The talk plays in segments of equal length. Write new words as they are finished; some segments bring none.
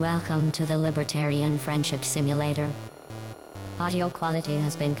Welcome to the Libertarian Friendship Simulator. Audio quality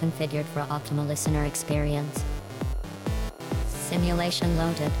has been configured for optimal listener experience. Simulation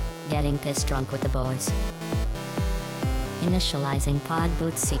loaded. Getting pissed drunk with the boys. Initializing pod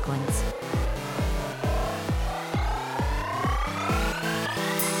boot sequence.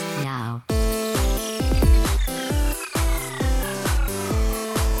 Now.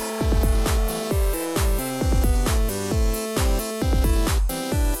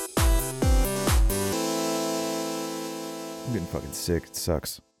 I'm getting fucking sick. It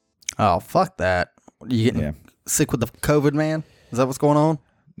sucks. Oh, fuck that. You getting sick with the COVID, man? Is that what's going on?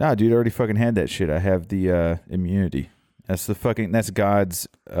 Nah, dude, I already fucking had that shit. I have the immunity. That's God's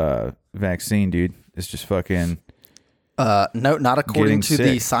vaccine, dude. It's just fucking No, not according to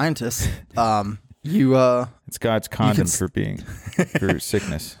the sick. scientists. It's God's condom for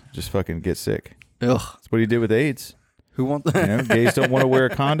sickness. Just fucking get sick. Ugh. That's what he did with AIDS. Who wants You know, gays don't want to wear a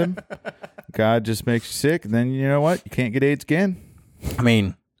condom. God just makes you sick. And then you know what? You can't get AIDS again. I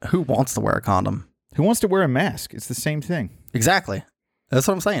mean, who wants to wear a condom? Who wants to wear a mask? It's the same thing. Exactly. That's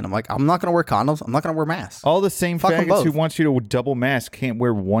what I'm saying. I'm like, I'm not going to wear condoms. I'm not going to wear masks. All the same Fuck 'em faggots both. who want you to double mask can't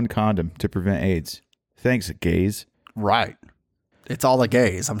wear one condom to prevent AIDS. Thanks, gays. Right. It's all the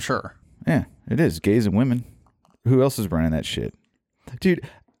gays, I'm sure. Yeah, it is. Gays and women. Who else is running that shit? Dude,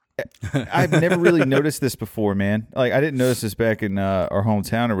 I've never really noticed this before, man. Like, I didn't notice this back in our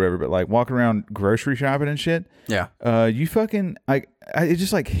hometown or whatever, but like walking around grocery shopping and shit, Yeah. you fucking, it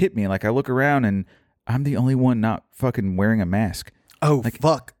just like hit me. Like, I look around and I'm the only one not fucking wearing a mask. Oh, Like,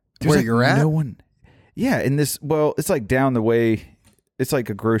 fuck. There's Where like you're at? no one. Yeah, in this, well, it's like down the way. It's like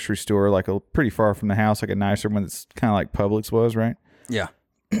a grocery store, like a pretty far from the house, like a nicer one that's kind of like Publix was, right? Yeah.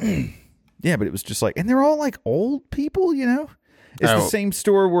 Yeah, but it was just like, and they're all like old people, you know? It's the Oh. same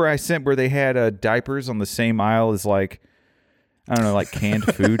store where they had diapers on the same aisle as like, I don't know, like canned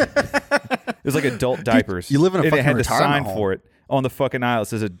food. It was like adult diapers. you live in a And fucking it had the retirement sign home. for it on the fucking aisle. It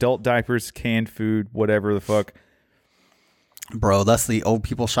says adult diapers, canned food, whatever the fuck. Bro, that's the old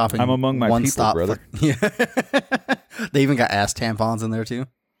people shopping. I'm among my one people, stop brother. Yeah. They even got ass tampons in there too.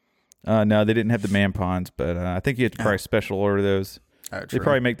 No, they didn't have the mampons, but I think you have to probably special order those. Oh, They true.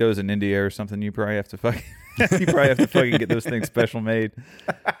 probably make those in India or something. You probably have to fucking get those things special made.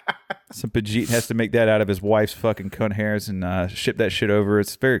 Some Pajit has to make that out of his wife's fucking cunt hairs and ship that shit over.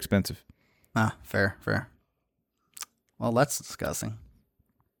 It's very expensive. Ah, fair. Well, that's disgusting.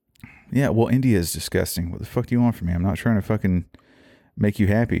 Yeah, well, India is disgusting. What the fuck do you want from me? I'm not trying to fucking make you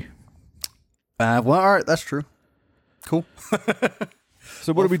happy. Well, all right, that's true. Cool.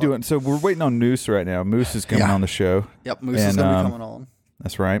 So what are we doing? So we're waiting on Moose right now. Moose is coming Yeah. on the show. Yep, Moose is And, going to be coming on.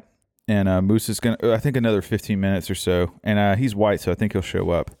 That's right. And Moose is going to, I think, another 15 minutes or so. And he's white, so I think he'll show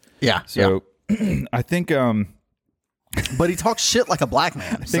up. Yeah, So I think but he talks shit like a black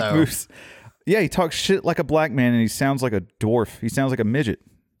man. I think so. Moose. Yeah, he talks shit like a black man, and he sounds like a dwarf. He sounds like a midget.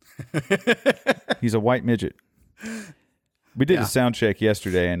 He's a white midget. We did a sound check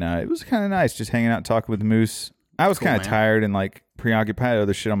yesterday, and it was kind of nice just hanging out and talking with Moose. I was Cool, kind of man. tired and like preoccupied with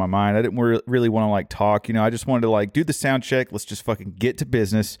other shit on my mind. I didn't really want to like talk. You know, I just wanted to like do the sound check. Let's just fucking get to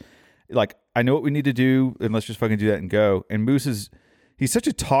business. Like, I know what we need to do, and let's just fucking do that and go. And Moose he's such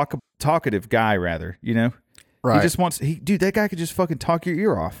a talkative guy, rather, you know? Right. He just wants, dude, that guy could just fucking talk your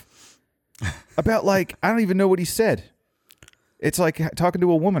ear off. About like, I don't even know what he said. It's like talking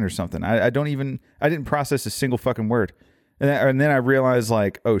to a woman or something. I didn't process a single fucking word. And then I realized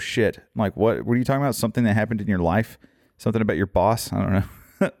like, oh shit. I'm like, what are you talking about? Something that happened in your life? Something about your boss? I don't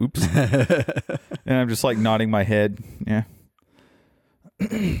know. Oops. And I'm just like nodding my head. Yeah.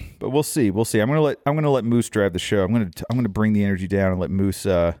 But we'll see. I'm gonna let Moose drive the show. I'm gonna bring the energy down and let Moose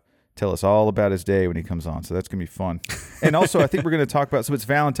tell us all about his day when he comes on. So that's gonna be fun. And also, I think we're gonna talk about. So it's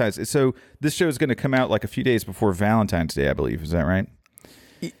Valentine's. So this show is gonna come out like a few days before Valentine's Day, I believe. Is that right?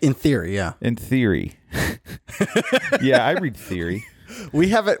 In theory, yeah. In theory. Yeah, I read theory. We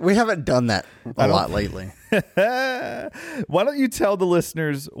haven't done that a lot lately. Why don't you tell the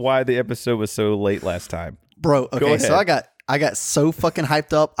listeners why the episode was so late last time? Bro, okay, so ahead. I got so fucking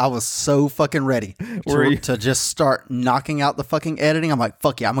hyped up. I was so fucking ready Were you? to just start knocking out the fucking editing. I'm like,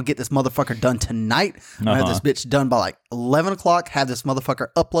 fuck yeah, I'm going to get this motherfucker done tonight. I'm going to have this bitch done by like 11 o'clock, have this motherfucker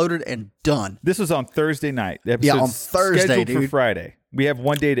uploaded and done. This was on Thursday night. The Yeah, episode's on Thursday, scheduled for dude. Friday. We have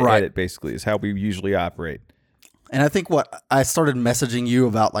one day to Right. edit, basically, is how we usually operate. And I think I started messaging you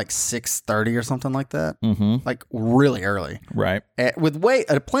about like 6:30 or something like that. Mm-hmm. Like really early. Right. With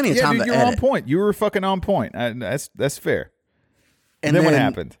plenty of Yeah, time dude, to you're edit. on point. You were fucking on point. That's fair. And then what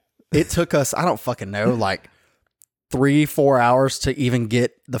happened? It took us, I don't fucking know, like 3-4 hours to even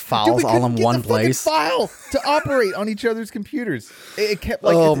get the files all in one place. File to operate on each other's computers. It kept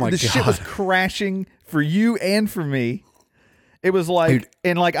like Oh my the shit was God. crashing for you and for me. It was like, Dude.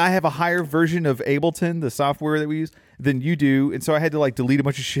 and like I have a higher version of Ableton, the software that we use, than you do, and so I had to like delete a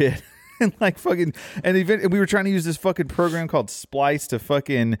bunch of shit and like fucking and we were trying to use this fucking program called Splice to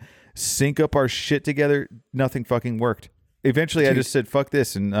fucking sync up our shit together. Nothing fucking worked. Eventually, I just said fuck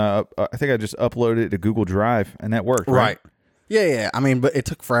this, and I think I just uploaded it to Google Drive, and that worked. Right, Yeah. I mean, but it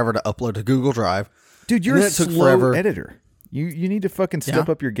took forever to upload to Google Drive. dude, you're And a then it took slow forever. editor. You need to fucking step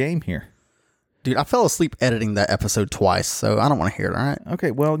Yeah. up your game here. Dude, I fell asleep editing that episode twice, so I don't want to hear it, all right?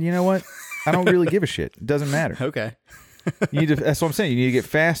 Okay, well, you know what? I don't really give a shit. It doesn't matter. Okay. You need to, that's what I'm saying. You need to get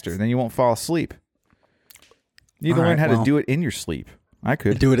faster, then you won't fall asleep. You need to All learn right, how well. to do it in your sleep. I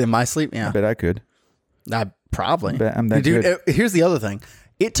could. Do it in my sleep? I Yeah. bet I could. I probably. I'm that Dude, good. here's the other thing.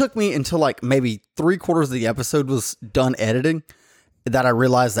 It took me until like maybe 3/4 of the episode was done editing that I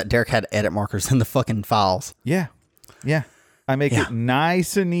realized that Derek had edit markers in the fucking files. Yeah. Yeah. I make Yeah. it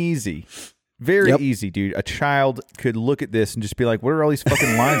nice and easy. Very Yep. easy, dude. A child could look at this and just be like, what are all these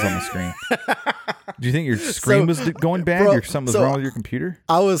fucking lines on the screen? Do you think your screen was going bad? bro, Or something was so- wrong with your computer?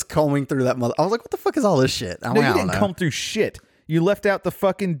 I was combing through that mother. I was like, what the fuck is all this shit? I'm No, like, you I don't didn't know. come through shit. You left out the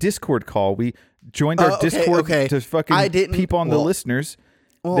fucking Discord call. We joined our Okay, Discord okay. to fucking I didn't- peep on the well- listeners.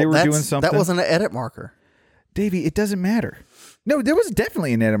 Well, They were that's- doing something. That wasn't an edit marker. Davey, it doesn't matter. No, there was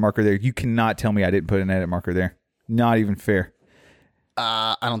definitely an edit marker there. You cannot tell me I didn't put an edit marker there. Not even fair.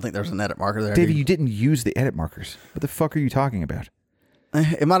 I don't think there's an edit marker there. Davey, dude. you didn't use the edit markers. What the fuck are you talking about?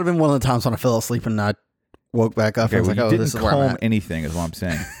 It might have been one of the times when I fell asleep and I woke back up Okay, and was well, like, you oh, this didn't is where I'm comb at. anything is what I'm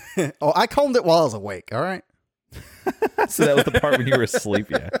saying. Oh, I combed it while I was awake. All right. So that was the part when you were asleep,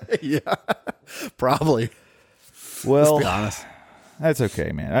 yeah. Yeah. Probably. Well, Let's be honest. that's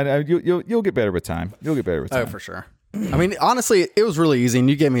okay, man. You'll get better with time. You'll get better with time. Oh, for sure. I mean, honestly, it was really easy, and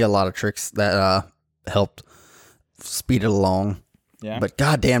you gave me a lot of tricks that helped speed it along. Yeah. But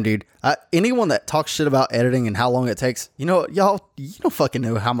goddamn, dude, anyone that talks shit about editing and how long it takes, y'all, you don't fucking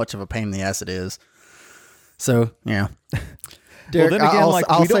know how much of a pain in the ass it is. So, yeah. well, Derek, then again, like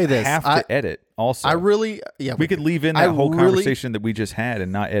I'll we say don't this. have to edit. Also, I really, yeah, we could leave in I that whole really- conversation that we just had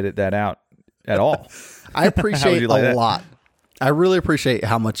and not edit that out at all. I appreciate you like a that? lot. I really appreciate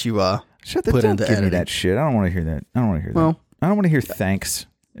how much you Shut the put don't into give me editing. that shit. I don't want to hear that. I don't want to hear Well- that. I don't want to hear thanks.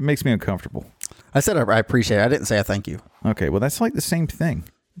 It makes me uncomfortable. I said I appreciate it. I didn't say I thank you. Okay, well that's like the same thing.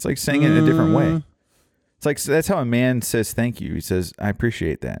 It's like saying it in a different way. It's like that's how a man says thank you. He says, "I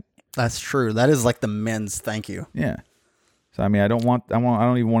appreciate that." That's true. That is like the men's thank you. Yeah. So I mean, I don't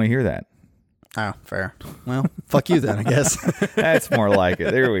even want to hear that. Oh, fair. Well, fuck you then, I guess. That's more like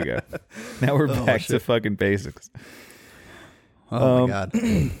it. There we go. Now we're back to shit. fucking basics. Oh my god.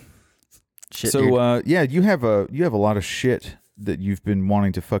 Shit, dude. So yeah, you have a lot of shit that you've been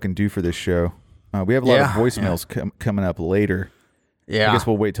wanting to fucking do for this show. We have a lot of Yeah, voicemails coming up later. yeah, I guess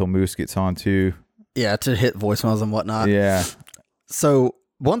we'll wait till Moose gets on too. yeah, to hit voicemails and whatnot. Yeah. So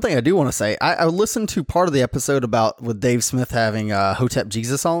one thing I do want to say, I listened to part of the episode about with Dave Smith having Hotep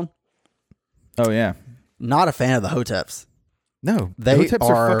Jesus on. Oh yeah. Not a fan of the Hoteps. No, They the Hoteps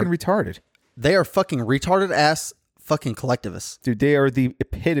are are- fucking retarded. They are fucking retarded ass fucking collectivists. Dude, they are the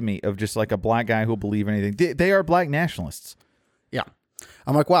epitome of just like a black guy who'll believe anything. They are black nationalists. Yeah.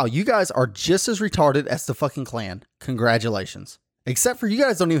 I'm like, wow, you guys are just as retarded as the fucking Klan. Congratulations. Except for you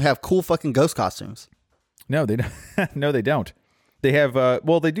guys don't even have cool fucking ghost costumes. No, they don't. No, they don't. They have,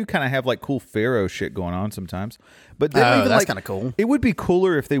 well, they do kind of have like cool pharaoh shit going on sometimes. But they don't even, that's like, kind of cool. It would be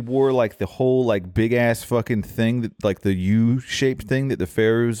cooler if they wore like the whole like big ass fucking thing, that like the U-shaped thing that the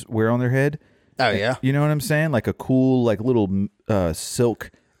pharaohs wear on their head. Oh, yeah. You know what I'm saying? Like a cool like little silk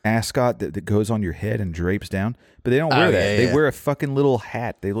ascot that goes on your head and drapes down. But they don't wear Oh, that. yeah, They yeah. wear a fucking little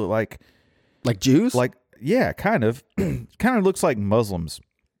hat. They look like Jews? yeah, kind of. Kind of looks like Muslims.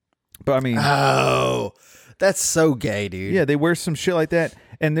 But I mean, Oh, that's so gay, dude. yeah, they wear some shit like that.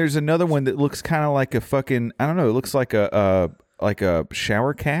 And there's another one that looks kind of like a fucking, I don't know, it looks like a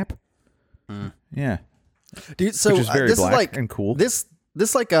shower cap. Yeah. Dude, so Which is very this black is like and cool. This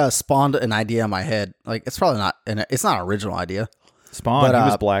like spawned an idea in my head. Like it's probably not it's not an original idea. Spawn, But, he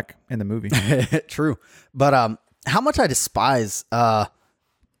was black in the movie. True. But how much I despise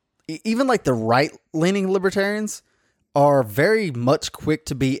even like the right-leaning libertarians are very much quick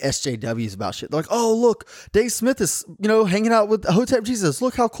to be SJWs about shit. They're like, "Oh, look, Dave Smith is, hanging out with Hotep Jesus.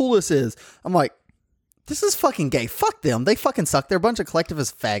 Look how cool this is." I'm like, this is fucking gay. Fuck them. They fucking suck. They're a bunch of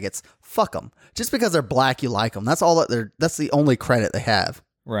collectivist faggots. Fuck them. Just because they're black, you like them. That's all that's the only credit they have.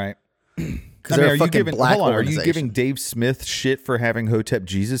 Right. Because they're a fucking black hold on, are you organization. giving Dave Smith shit for having Hotep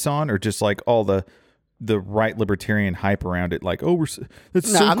Jesus on, or just like all the the right libertarian hype around it. Like, oh,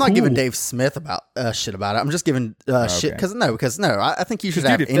 that's No, so I'm not cool. giving Dave Smith about shit about it. I'm just giving shit because I think you should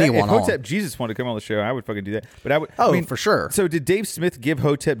have Dude, if anyone on. Hotep Jesus wanted to come on the show, I would fucking do that. But I would. Oh, I mean, for sure. So did Dave Smith give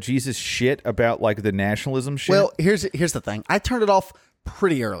Hotep Jesus shit about like the nationalism shit? Well, here's the thing. I turned it off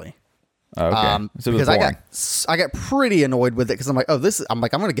pretty early. Oh, okay. So it was because boring. I got pretty annoyed with it because I'm like,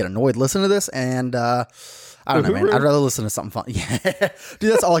 I'm gonna get annoyed listening to this, and I don't know, man. I'd rather listen to something fun. Yeah,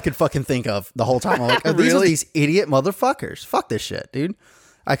 dude, that's all I could fucking think of the whole time. I'm like, oh, these are these idiot motherfuckers. Fuck this shit, dude.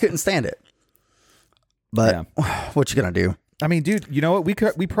 I couldn't stand it. But what you gonna do? I mean, dude, you know what? We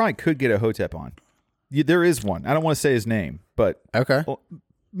probably could get a Hotep on. There is one. I don't want to say his name, but Okay,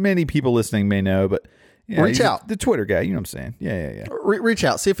 many people listening may know. But yeah, Reach he's out. the Twitter guy. You know what I'm saying? Yeah. reach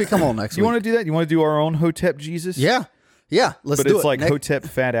out. See if we come on next You week. want to do that? You want to do our own Hotep Jesus? Yeah. Let's But do it's it. like Hotep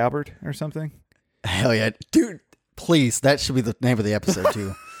Fat Albert or something. Hell yeah, dude. Please, that should be the name of the episode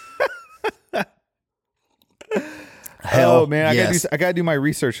too. Oh man, yes. I gotta do my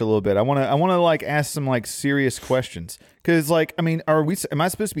research a little bit. I wanna like ask some like serious questions because like I mean, am I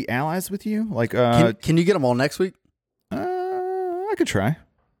supposed to be allies with you? Like, Can you get them all next week? I could try.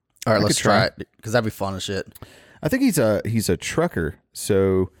 All right, I let's could try try. it because that'd be fun as shit. I think he's a trucker,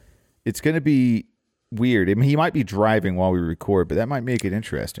 so it's gonna be weird. I mean, he might be driving while we record, but that might make it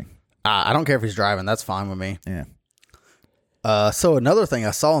interesting. I don't care if he's driving. That's fine with me. Yeah. So another thing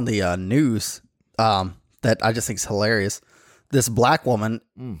I saw in the news that I just think is hilarious. This black woman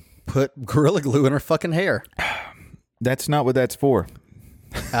put Gorilla Glue in her fucking hair. That's not what that's for.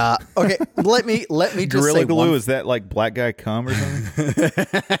 Okay, let me just Gorilla say Glue, one, is that like black guy cum or something?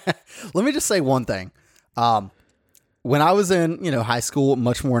 let me just say one thing. When I was in, high school,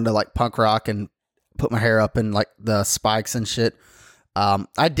 much more into like punk rock and put my hair up in like the spikes and shit.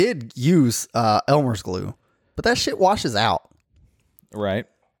 I did use Elmer's glue, but that shit washes out. Right.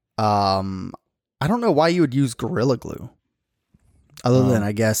 I don't know why you would use Gorilla Glue, other than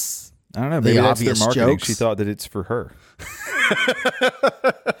I guess I don't know. Maybe that's their obvious marketing. jokes. She thought that it's for her.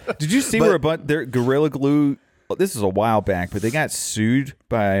 Did you see where their Gorilla Glue? This is a while back, but they got sued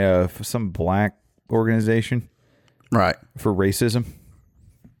by some black organization right. for racism.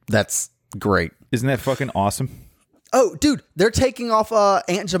 That's great. Isn't that fucking awesome? Oh, dude, they're taking off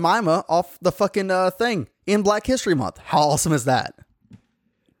Aunt Jemima off the fucking thing in Black History Month. How awesome is that?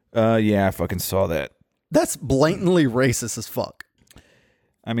 Yeah, I fucking saw that. That's blatantly racist as fuck.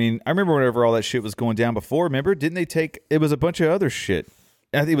 I mean, I remember whenever all that shit was going down before. Remember, didn't they take? It was a bunch of other shit.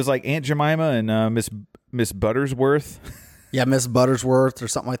 I think it was like Aunt Jemima and Miss Buttersworth. Yeah, Miss Buttersworth or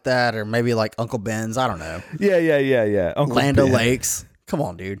something like that, or maybe like Uncle Ben's. I don't know. Yeah. Uncle Land Ben. O'Lakes. Come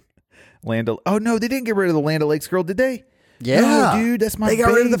on, dude. Oh no, they didn't get rid of the Land O'Lakes girl, did they? Yeah, No, dude, that's my They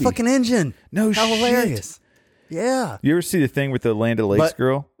got rid of the baby. fucking engine. No How shit. hilarious. Yeah. You ever see the thing with the Land O'Lakes But-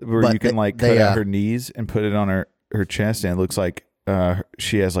 girl where but you can like they, cut out her knees and put it on her chest, and it looks like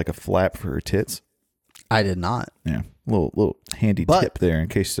she has like a flap for her tits? I did not. Yeah, little handy But- tip there in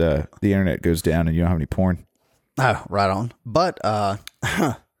case the internet goes down and you don't have any porn. Oh, right on. But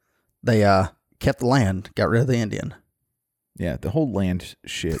they kept the land, got rid of the Indian. Yeah, the whole land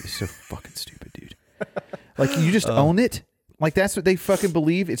shit is so fucking stupid, dude. Like you just own it. Like that's what they fucking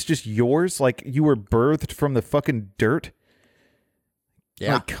believe. It's just yours. Like you were birthed from the fucking dirt.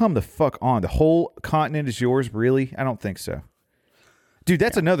 Yeah. Like come the fuck on. The whole continent is yours, really? I don't think so. Dude,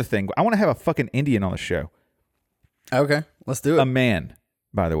 that's another thing. I want to have a fucking Indian on the show. Okay, let's do it. A man,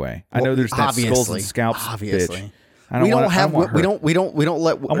 by the way. I know Well, there's that skulls obviously. and scalps Obviously. bitch. I don't we want don't have her. we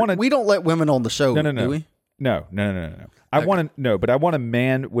don't let women on the show. No. Do we? No. I want to but I want a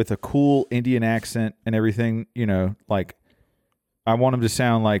man with a cool Indian accent and everything. You know, like I want him to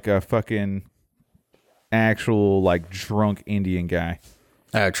sound like a fucking actual like drunk Indian guy.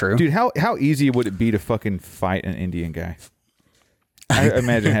 Oh, true. Dude, how easy would it be to fucking fight an Indian guy? I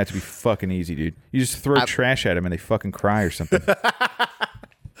imagine it had to be fucking easy, dude. You just throw trash at them and they fucking cry or something.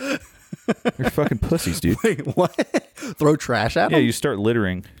 They're fucking pussies, dude. Wait, what? Throw trash at Yeah, them? you start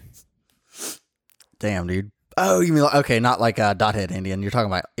littering. Damn, dude. Oh, you mean okay? Not like a dothead Indian. You're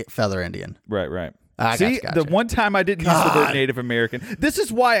talking about feather Indian. Right. I See, gotcha. the one time I didn't use the word Native American. This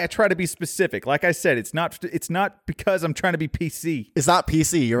is why I try to be specific. Like I said, it's not because I'm trying to be PC. It's not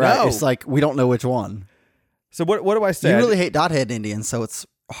PC. You're right. No. It's like we don't know which one. So what do I say? You really hate dothead Indians, so it's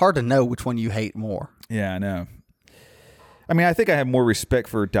hard to know which one you hate more. Yeah, I know. I mean, I think I have more respect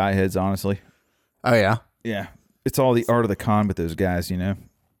for dye heads, honestly. Oh yeah. Yeah. It's all the art of the con with those guys, you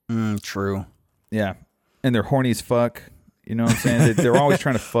know? True. Yeah. And they're horny as fuck. You know what I'm saying? They're always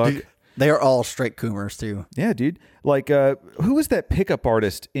trying to fuck. They are all straight coomers too. Yeah, dude. Like, who was that pickup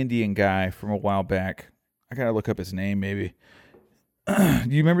artist Indian guy from a while back? I gotta look up his name, maybe.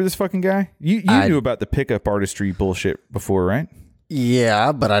 You remember this fucking guy? You knew about the pickup artistry bullshit before, right?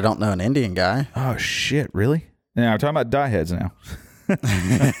 Yeah, but I don't know an Indian guy. Oh shit, really? Now I'm talking about dye heads now.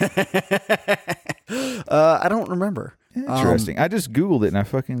 I don't remember. Interesting. I just Googled it and I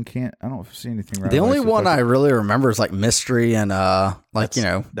fucking can't. I don't see anything right. The only one I really remember is like Mystery and that's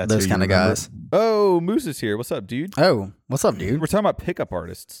those who kind you of guys. Oh, Moose is here. What's up, dude? Oh, what's up, dude? We're talking about pickup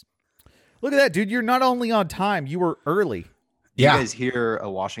artists. Look at that, dude. You're not only on time, you were early. Do you Yeah. guys hear a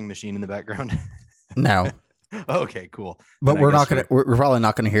washing machine in the background? No, Okay, cool. but Then I we're guess not gonna. We're probably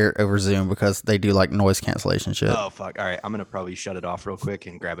not gonna hear it over Zoom because they do like noise cancellation shit. Oh fuck! All right, I'm gonna probably shut it off real quick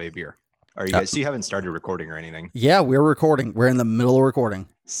and grab a beer. Are you guys? So you haven't started recording or anything? Yeah, we're recording. We're in the middle of recording.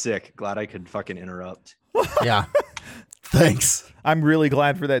 Sick. Glad I could fucking interrupt. Yeah. Thanks. I'm really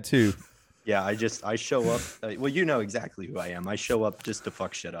glad for that too. Yeah, I show up. Well, you know exactly who I am. I show up just to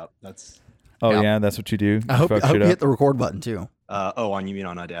fuck shit up. That's. Oh Yeah. yeah, that's what you do. I hope Fuck you shit hit up. the record button too. You mean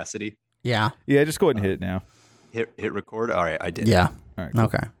on Audacity? Yeah. Yeah, just go ahead and hit it now. Hit record. All right, I did. Yeah. All right. Cool.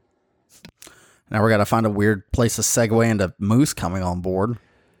 Okay. Now we got to find a weird place to segue into Moose coming on board.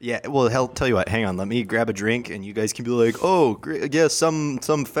 Yeah. Well, hell, tell you what. Hang on. Let me grab a drink, and you guys can be like, "Oh, great, yeah, some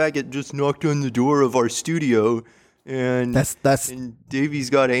faggot just knocked on the door of our studio, and and Davey's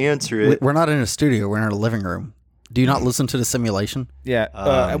got to answer it." We're not in a studio. We're in a living room. Do you not listen to the simulation? Yeah.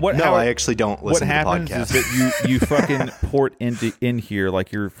 I actually don't What listen to happens podcasts. is that you fucking port in here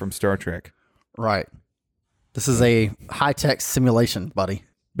like you're from Star Trek. Right. This is a high-tech simulation, buddy.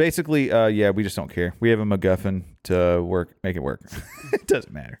 Basically, yeah, we just don't care. We have a MacGuffin to make it work. It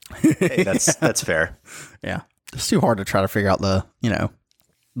doesn't matter. Hey, that's fair. Yeah. It's too hard to try to figure out the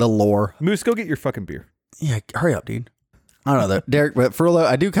lore. Moose, go get your fucking beer. Yeah, hurry up, dude. I don't know, though. Derek, but for real, though,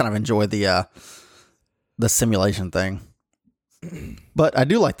 I do kind of enjoy the simulation thing. But I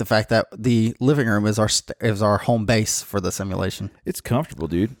do like the fact that the living room is our home base for the simulation. It's comfortable,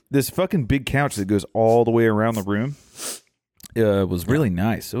 dude. This fucking big couch that goes all the way around the room was really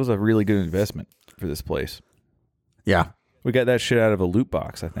nice. It was a really good investment for this place. Yeah. We got that shit out of a loot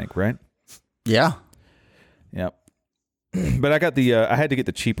box, I think, right? Yeah. Yep. But I got I had to get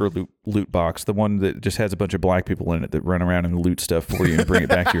the cheaper loot box, the one that just has a bunch of black people in it that run around and loot stuff for you and bring it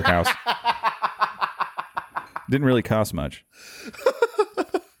back to your house. Didn't really cost much.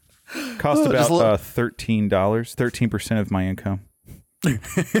 Cost about $13, 13% of my income.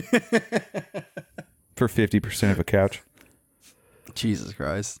 For 50% of a couch. Jesus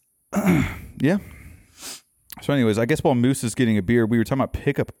Christ. Yeah. So anyways, I guess while Moose is getting a beer, we were talking about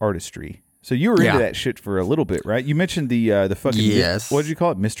pickup artistry. So you were into that shit for a little bit, right? You mentioned the fucking Yes. What did you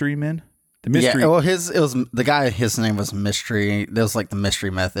call it? Mystery Men? The mystery. Yeah, well, it was the guy. His name was Mystery. That was like the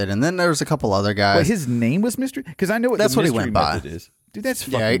Mystery Method, and then there was a couple other guys. Wait, his name was Mystery? Because I know what That's the what he Mystery went by. Method is. Dude, that's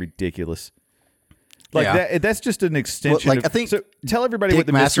fucking ridiculous. Like Yeah. that's just an extension. Well, of, I think so. Tell everybody Dick what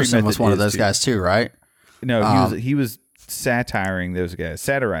the Mystery Masterson Method was one of is, those too. guys too, right? No, he was satiring those guys.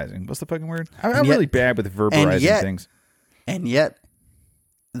 Satirizing. What's the fucking word? I'm yet- really bad with verbarizing things. And yet,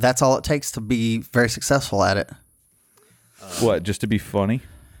 that's all it takes to be very successful at it. What? Just to be funny?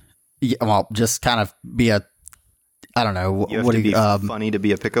 Yeah, well, just kind of be a, I don't know. You have what to do be you, funny to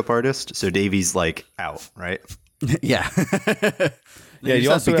be a pickup artist. So Davey's like out, right? yeah. Yeah, you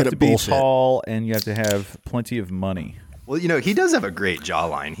also have to be bullshit. tall and you have to have plenty of money. Well, he does have a great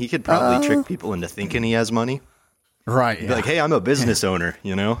jawline. He could probably trick people into thinking he has money. Right. Be Yeah. like, hey, I'm a business owner.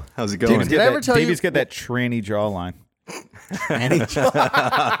 How's it going? Did I ever tell you- Davey's got that tranny jawline. And he-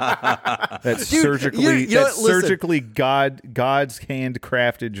 That's Dude, surgically you know that's what? Listen. surgically God's hand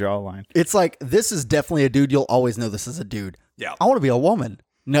crafted jawline. It's like, this is definitely a dude. You'll always know this is a dude. Yeah. I want to be a woman.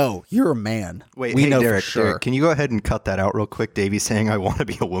 No, you're a man. Wait, we hey, know Derek, for sure. Derek, can you go ahead and cut that out real quick? Davey's saying I want to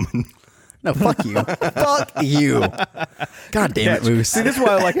be a woman. No, fuck you. Fuck you. God damn it, Moose. See, this is why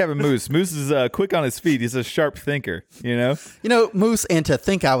I like having Moose. Moose is quick on his feet. He's a sharp thinker, you know? Moose, and to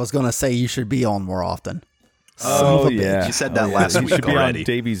think I was going to say you should be on more often. Oh, yeah. You said that last You week should be already. on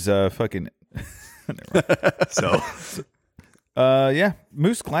Davey's fucking... So, yeah.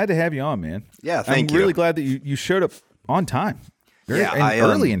 Moose, glad to have you on, man. Yeah, thank I'm you. really glad that you showed up on time. Yeah,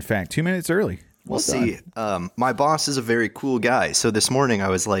 early, in fact. 2 minutes early. we'll see. My boss is a very cool guy. So this morning I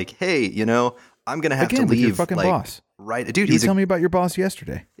was like, hey, I'm going to have Again, to with leave. your fucking boss. Right. Dude, You were he's telling me about your boss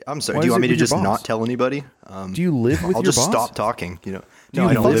yesterday. I'm sorry. Why Do you is want it me to with your just boss? not tell anybody? Do you live with I'll your just boss? stop talking. No, you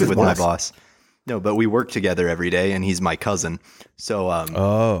I don't live live with with your my boss? boss. No, but we work together every day, and he's my cousin. So,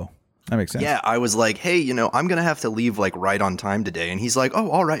 Oh, that makes sense. yeah, I was like, hey, I'm going to have to leave like right on time today. And he's like, oh,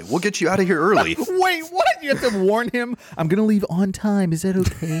 all right, we'll get you out of here early. Wait, what? You have to warn him? I'm going to leave on time. Is that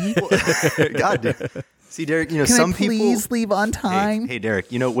okay? God, dude. See, Derek, some people leave on time? Hey, Derek,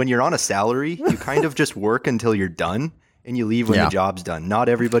 when you're on a salary, you kind of just work until you're done. and you leave when the job's done. Not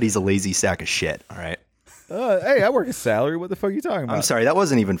everybody's a lazy sack of shit. All right. Hey, I work a salary. What the fuck are you talking about? I'm sorry, that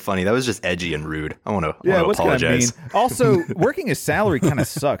wasn't even funny. That was just edgy and rude. I want to apologize. Mean. Also, working a salary kind of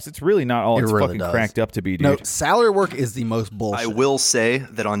sucks. It's really not all it's really fucking cracked up to be, dude. No, salary work is the most bullshit. I will say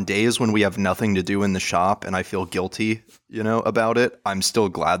that on days when we have nothing to do in the shop and I feel guilty, about it, I'm still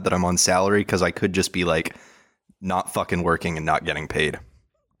glad that I'm on salary because I could just be like not fucking working and not getting paid.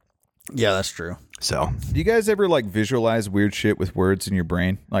 Yeah, that's true. So, do you guys ever like visualize weird shit with words in your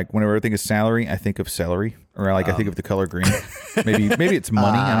brain? Like whenever I think of salary, I think of celery, or like I think of the color green. Maybe it's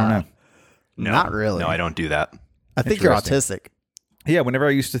money. I don't know. No, not really. No, I don't do that. I think you're autistic. Yeah, whenever I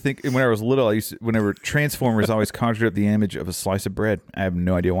used to think, when I was little, whenever Transformers always conjured up the image of a slice of bread. I have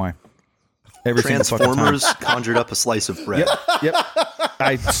no idea why. Transformers conjured up a slice of bread. Yep.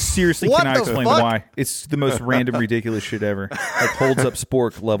 I seriously cannot explain why. It's the most random, ridiculous shit ever. It holds up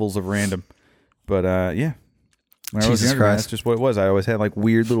spork levels of random. But yeah, when I was younger, that's just what it was. I always had like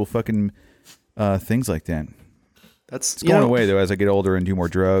weird little fucking things like that. It's going away though as I get older and do more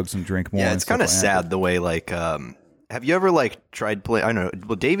drugs and drink more. Yeah, it's kind of sad the way like. Have you ever like tried play? I don't know.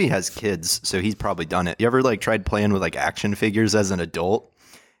 Well, Davey has kids, so he's probably done it. You ever like tried playing with like action figures as an adult,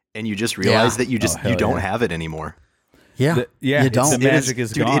 and you just realize that you don't have it anymore. Yeah, you don't. The magic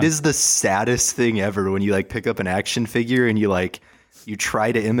is gone. It is the saddest thing ever when you like pick up an action figure and you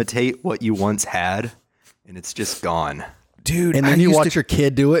try to imitate what you once had, and it's just gone. Dude, and then you watch your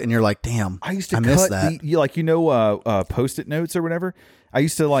kid do it, and you're like, "Damn, I used to miss cut that." Post-it notes or whatever. I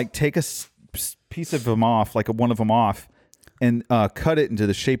used to like take a piece of them off, like one of them off, and cut it into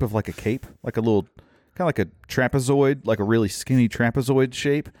the shape of like a cape, like a little, kind of like a trapezoid, like a really skinny trapezoid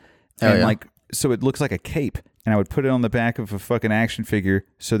shape, and like so it looks like a cape. And I would put it on the back of a fucking action figure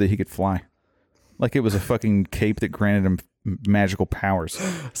so that he could fly, like it was a fucking cape that granted him magical powers.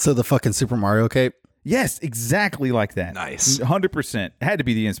 So the fucking Super Mario cape? Yes, exactly like that. Nice. 100%. Had to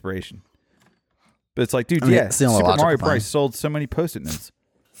be the inspiration. But it's like, dude, Super Mario Bros. Sold so many Post-it notes.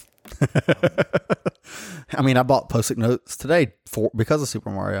 I mean, I bought Post-it notes today because of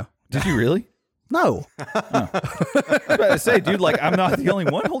Super Mario. Did you really? No. I was about to say, dude, like, I'm not the only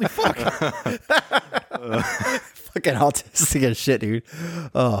one. Holy fuck. Fucking autistic as shit, dude.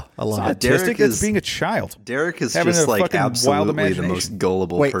 Oh, I love it. Autistic as being a child. Derek is just like absolutely the most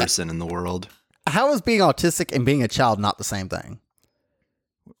gullible person in the world. How is being autistic and being a child not the same thing?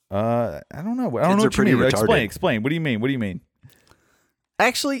 I don't know. I don't know what you mean. Explain. What do you mean?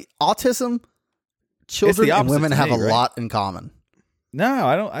 Actually, autism, children and women have a lot in common. No,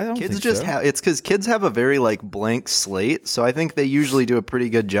 I don't. Kids think just so. have. It's because kids have a very like blank slate, so I think they usually do a pretty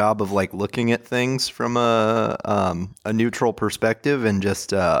good job of like looking at things from a neutral perspective and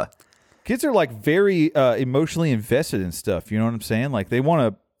just. Kids are like very emotionally invested in stuff. You know what I'm saying? Like they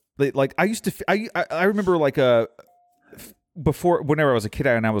want to. Like I used to. I remember like before whenever I was a kid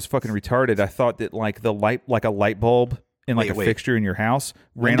and I was fucking retarded. I thought that like a light bulb in like a fixture in your house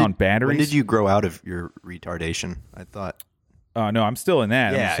ran on batteries. When did you grow out of your retardation? I thought. No, I'm still in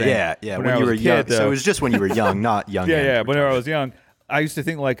that. Yeah. When you were young, so it was just when you were young, not young. Yeah. Whenever I was young, I used to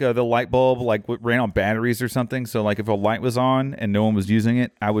think like the light bulb like ran on batteries or something. So like if a light was on and no one was using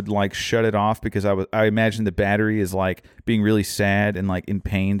it, I would like shut it off because I imagined the battery is like being really sad and like in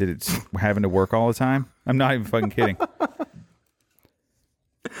pain that it's having to work all the time. I'm not even fucking kidding.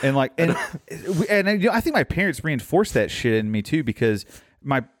 And I think my parents reinforced that shit in me too because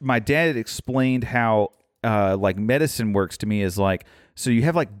my dad explained how. Like medicine works to me is like, so you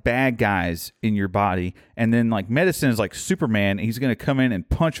have like bad guys in your body and then like medicine is like Superman and he's going to come in and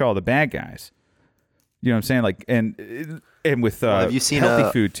punch all the bad guys. You know what I'm saying? Like, and with have you seen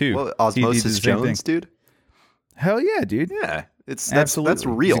healthy food too. Osmosis Jones, dude? Hell yeah, dude. Yeah. That's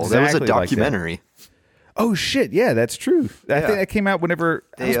real. Exactly that was a documentary. Like oh shit. Yeah, that's true. I think that came out whenever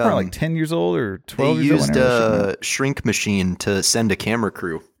I was probably like 10 years old or 12 years old. They used a shrink machine to send a camera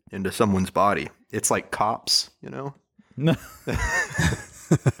crew into someone's body. It's like Cops, you know? No.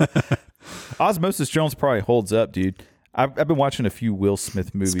 Osmosis Jones probably holds up, dude. I've been watching a few Will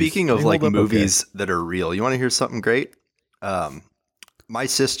Smith movies. Speaking of like movies that are real, you want to hear something great? My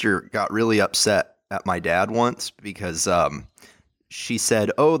sister got really upset at my dad once because she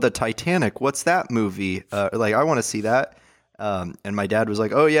said, "Oh, the Titanic, what's that movie? Like, I want to see that." And my dad was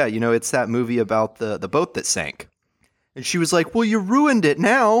like, "Oh yeah, it's that movie about the boat that sank." And she was like, "Well, you ruined it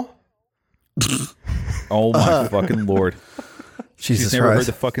now." Oh my fucking Lord. She's never heard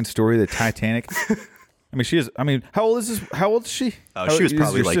the fucking story of the Titanic. I mean, she is. I mean, how old is she? Oh, she was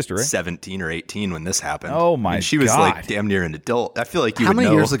probably like sister, right? 17 or 18 when this happened. Oh my God. She was like damn near an adult. I feel like you would know. How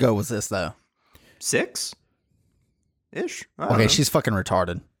many years ago was this though? 6-ish. Okay, she's fucking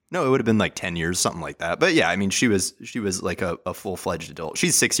retarded. No, it would have been like 10 years, something like that. But yeah, I mean, she was like a full-fledged adult.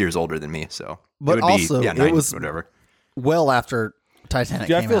 She's 6 years older than me, so. But it would also, be, it 9, was whatever. well after Titanic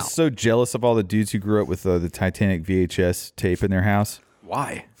Dude, I came feel out. so jealous of all the dudes who grew up with the Titanic VHS tape in their house.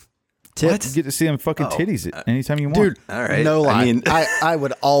 Why? Tits. You get to see them fucking titties anytime you want. Dude, All right. no lie. I mean, I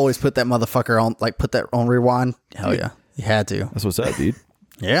would always put that motherfucker on, like, put that on rewind. Hell yeah. You had to. That's what's up, dude.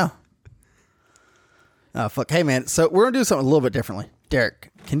 Yeah. Oh, fuck. Hey, man. So we're going to do something a little bit differently.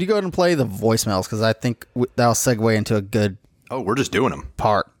 Derek, can you go ahead and play the voicemails? Because I think that'll segue into a good we're just doing them.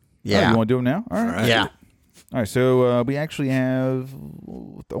 part. Oh, Yeah. you want to do them now? All right. Yeah. All right. So we actually have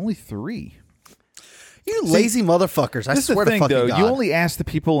only 3. You lazy motherfuckers. I This is swear the thing, to fucking though. God. You only asked the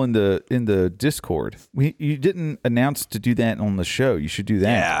people in the Discord. You didn't announce to do that on the show. You should do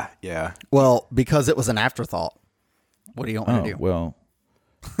that. Yeah. Well, because it was an afterthought. What do you want me to do? Well,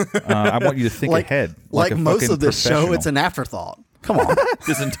 I want you to think ahead. Like a most fucking of this show, professional. it's an afterthought. Come on.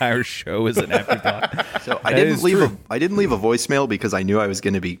 This entire show is an afterthought. So I That didn't is leave true. I didn't leave a voicemail because I knew I was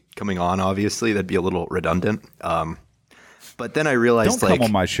going to be coming on. Obviously, that'd be a little redundant. But then I realized, Don't come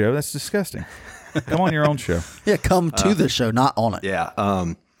on my show. That's disgusting. Come on your own show. Yeah, come to the show, not on it. yeah.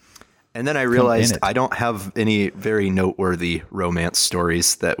 And then I realized it. I don't have any very noteworthy romance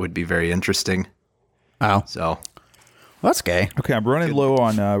stories that would be very interesting. Oh. So That's gay. Okay, I'm running low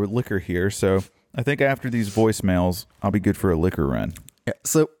on liquor here, so I think after these voicemails, I'll be good for a liquor run. Yeah,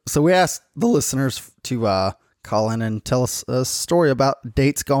 so we asked the listeners to call in and tell us a story about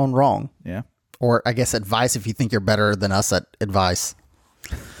dates gone wrong. Yeah. Or I guess advice if you think you're better than us at advice.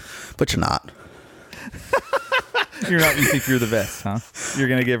 But you're not. You're not. You think you're the best, huh? You're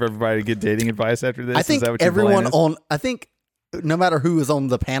gonna give everybody good dating advice after this. I think is that what your everyone plan is? I think no matter who is on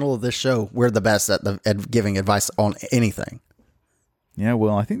the panel of this show, we're the best at giving advice on anything. Yeah.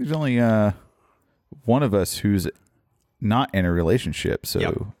 Well, I think there's only one of us who's not in a relationship.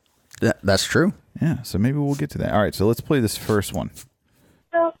 So That's true. yeah. So maybe we'll get to that. All right. So let's play this first one.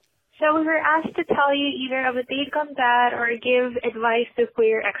 So we were asked to tell you either of a date gone bad or give advice to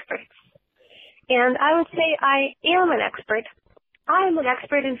queer experts. And I would say I am an expert. I am an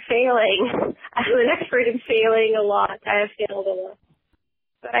expert in failing. I'm an expert in failing a lot. I have failed a lot.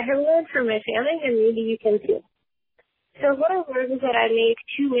 But I have learned from my failing, and maybe you can too. So what I've learned is that I make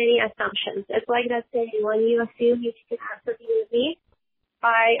too many assumptions. It's like that saying, when you assume you can have something with me,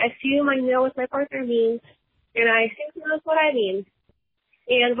 I assume I know what my partner means, and I assume he knows what I mean.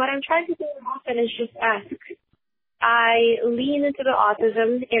 And what I'm trying to do often is just ask. I lean into the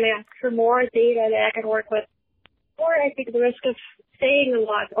autism and ask for more data that I can work with. Or I take the risk of saying a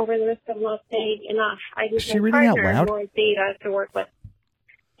lot over the risk of not saying enough. I give Is she my reading out partner loud? more data to work with.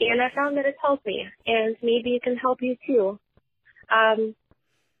 And I found that it helped me. And maybe it can help you too. And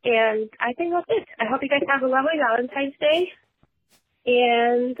I think that's it. I hope you guys have a lovely Valentine's Day.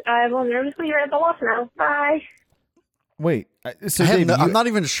 And I will nervously read the loss now. Bye. Wait. So I have Dave, I'm not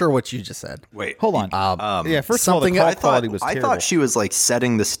even sure what you just said. wait, Hold on. Yeah. First of all, the something- call I quality was I terrible. thought she was like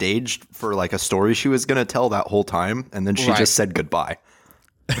setting the stage for like a story she was going to tell that whole time, and then she Right. just said goodbye.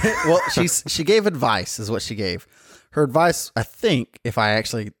 Well, she gave advice, is what she gave. Her advice, I think, if I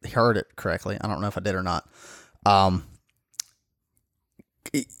actually heard it correctly, I don't know if I did or not.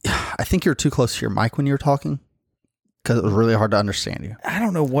 I think you're too close to your mic when you were talking because it was really hard to understand you. I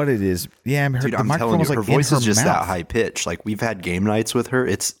don't know what it is. Yeah, Dude, the I'm microphone telling you, was like her in voice is just that mouth. high pitched. Like, we've had game nights with her.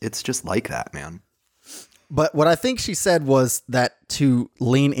 It's just like that, man. But what I think she said was that to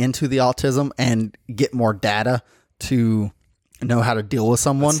lean into the autism and get more data to know how to deal with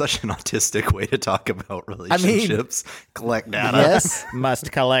someone. That's such an autistic way to talk about relationships. Collect data. Yes, Must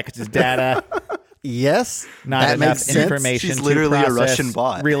collect data. yes, Not that enough makes sense. information. She's to literally a process Russian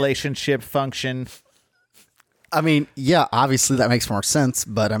bot. Relationship function. I mean, yeah, obviously that makes more sense,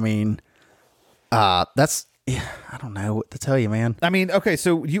 but I mean, that's I don't know what to tell you, man. I mean, okay,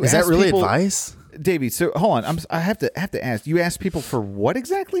 so you Is that asked really people, advice? Davey? So hold on, I have to ask. You asked people for what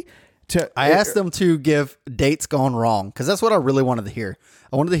exactly? I asked them to give dates gone wrong because that's what I really wanted to hear.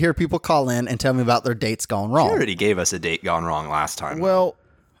 I wanted to hear people call in and tell me about their dates gone She wrong. already gave us a date gone wrong last time. Well,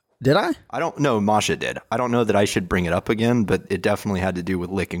 Did I? I don't know. Masha did. I don't know that I should bring it up again, but it definitely had to do with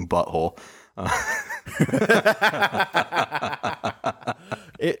licking butthole.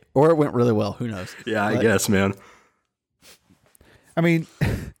 Or it went really well. Who knows? Yeah, I guess, man. I mean,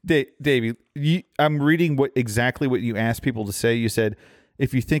 Davey, I'm reading exactly what you asked people to say. You said,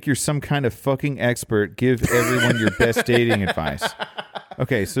 if you think you're some kind of fucking expert, give everyone your best dating advice.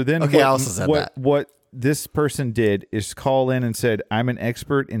 Okay, so then Okay, I also said that. What this person did is call in and said, I'm an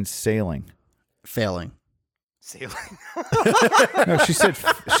expert in sailing. Failing. Sailing. No, she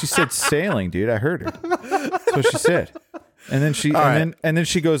said sailing, dude. I heard her. That's what she said. And then she and then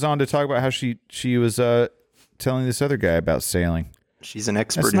she goes on to talk about how she was telling this other guy about sailing. She's an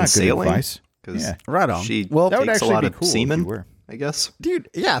expert That's in not sailing. good advice. Yeah. Right on. She Well, that would takes a actually lot be of cool if you semen, were. I guess. dude,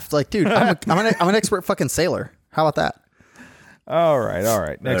 yeah, dude, I'm an expert fucking sailor. How about that? All right.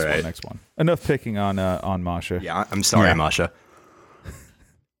 Next All right. one. Enough picking on Masha. Yeah, I'm sorry, Masha.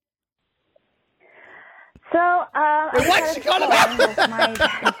 So, what's she calling about? My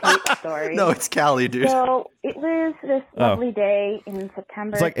date story. No, it's Callie, dude. So it was this lovely day in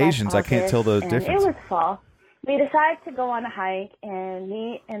September. It's like Asians. I can't tell the and difference. It was fall. We decided to go on a hike and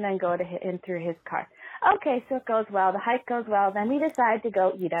meet and then go in through his car. Okay, so it goes well. The hike goes well. Then we decide to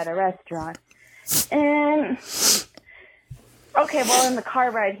go eat at a restaurant. And okay, well, in the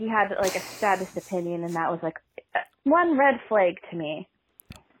car ride, he had like a status opinion, and that was like one red flag to me.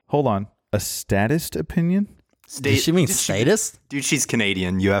 Hold on. A statist opinion? Does she mean statist? Dude, she's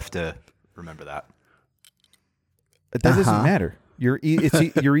Canadian. You have to remember that. That doesn't matter. You're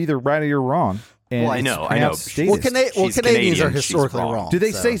either right or you're wrong. And Well, I it's know. pronounced Well, statist. Canadians Canadian, are she's historically wrong. wrong. Do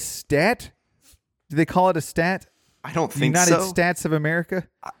they so. say stat? Do they call it a stat? I don't The think United so. States of America?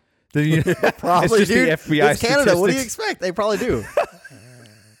 Probably, it's just dude. the FBI It's Canada. What do you statistics. expect? They probably do.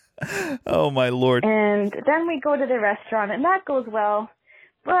 Oh, my Lord. And then we go to the restaurant, and that goes well.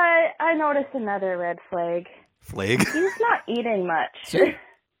 But I noticed another red flag. Flag? He's not eating much.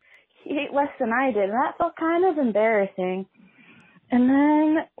 He ate less than I did, and that felt kind of embarrassing. And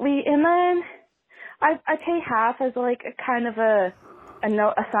then I pay half as like a kind of a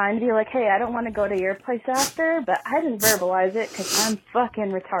sign to be like, hey, I don't want to go to your place after, but I didn't verbalize it because I'm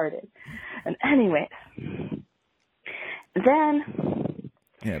fucking retarded. And anyways, then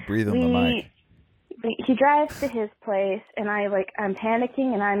Yeah, breathe on the mic. he drives to his place, and I'm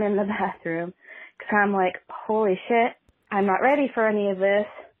panicking, and I'm in the bathroom because I'm like, holy shit, I'm not ready for any of this.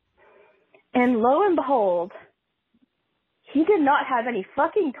 And lo and behold, he did not have any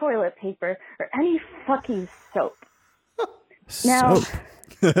fucking toilet paper or any fucking soap. Now,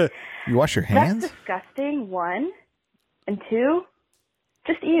 Soap. You wash your hands? that's disgusting, one. And two,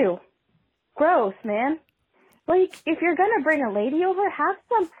 just ew. Gross, man. Like, if you're gonna bring a lady over, have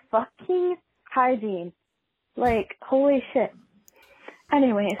some fucking hygiene. Like, holy shit.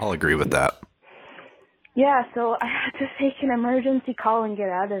 Anyways. I'll agree with that. Yeah, so I had to take an emergency call and get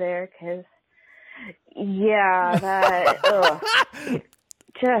out of there, because, yeah,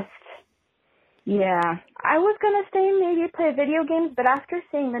 yeah. I was going to stay maybe play video games, but after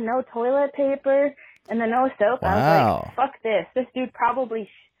seeing the no toilet paper and the no soap, I was like, fuck this. This dude probably,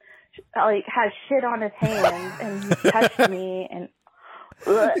 has shit on his hands, and he touched me, and,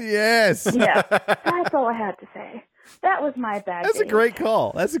 Yes. Yeah, that's all I had to say. That was my bad That's a day. great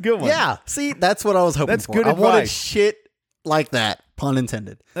call. That's a good one. Yeah. See, that's what I was hoping That's for. good I wanted advice. shit like that, pun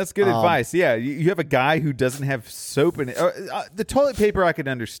intended. That's good advice. Yeah, you have a guy who doesn't have soap in it. The toilet paper I can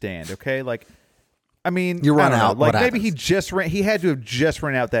understand. Okay, like, I mean, You run I don't know. out, Like what maybe happens? he had to have just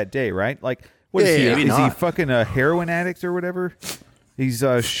run out that day, right? Like, what is Yeah, he? yeah, maybe Is he not. fucking a heroin addict or whatever? He's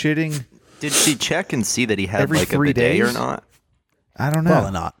shitting. Did she check and see that he had Every like a 3 bidet or days? not? I don't know.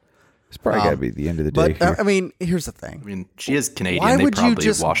 Probably not. It's probably got to be the end of the day. But, here. I mean, here's the thing. I mean, she is Canadian. Why They would you probably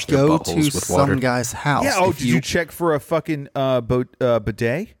just wash their go buttholes to with water. some guy's house? yeah. Oh, if did you check for a fucking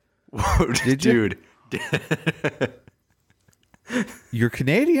bidet? Did you? Dude. You're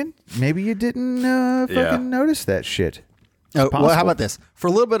Canadian. Maybe you didn't fucking notice that shit. Oh, well, possible. how about this? For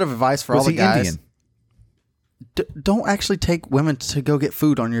a little bit of advice for Was all the he guys, Indian? don't actually take women to go get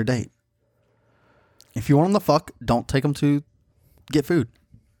food on your date. If you want them to fuck, don't take them to get food.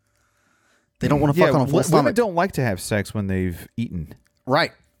 They don't want to fuck on a full women stomach. don't like to have sex when they've eaten.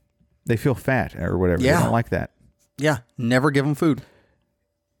 Right. They feel fat or whatever. Yeah. They don't like that. Yeah. Never give them food.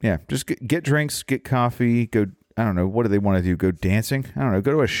 Yeah, just get drinks, get coffee, go. I don't know. What do they want to do? Go dancing? I don't know.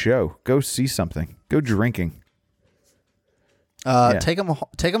 Go to a show. Go see something. Go drinking. Take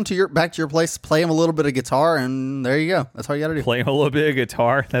them to back to your place, play them a little bit of guitar, and there you go. That's all you got to do. Play a little bit of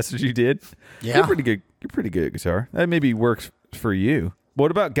guitar. That's what you did. Yeah. You're pretty good. You're pretty good at guitar. That maybe works for you. What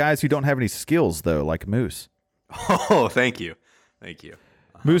about guys who don't have any skills though, like Moose? Oh, thank you. Thank you.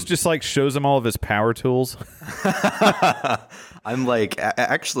 Moose just like shows them all of his power tools. I'm like,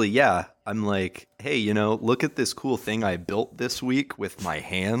 actually, yeah. I'm like, hey, look at this cool thing I built this week with my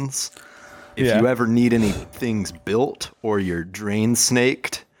hands. If Yeah. you ever need any things built or you're drain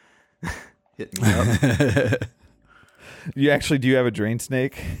snaked, hit me up. Do you have a drain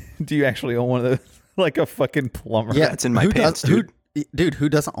snake? Do you actually own one of those? Like a fucking plumber? Yeah, It's in my pants, dude. Who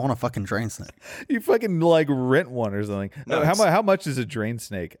doesn't own a fucking drain snake? You fucking like rent one or something. No, how much is a drain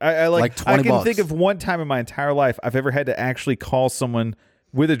snake? I like Like I 20 can bucks. think of one time in my entire life I've ever had to actually call someone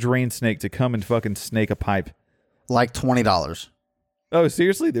with a drain snake to come and fucking snake a pipe. like $20. Oh,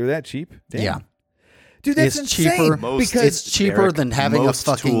 seriously? They're that cheap? Damn. Yeah. Dude, that's It's insane. cheaper. Because It's cheaper than having most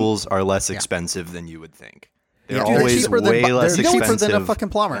a fucking tools are less expensive than you would think. They're Dude, always cheaper than- way less they're cheaper expensive than a fucking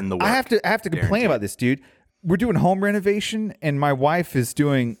plumber. than the I work. have to complain Guaranteed. about this, dude. We're doing home renovation, and my wife is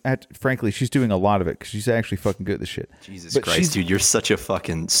doing. Frankly, she's doing a lot of it because she's actually fucking good at this shit. Jesus But Christ, she's- dude, you're such a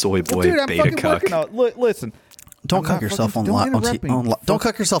fucking soy boy Dude, I'm beta fucking cuck. working on. Listen, Don't I'm cuck not yourself fucking- on don't live. interrupt me, Don't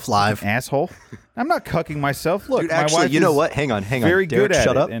cuck yourself live. asshole. I'm not cucking myself. Look, Dude, my actually, wife you know is what? Hang on. Very Derek, good at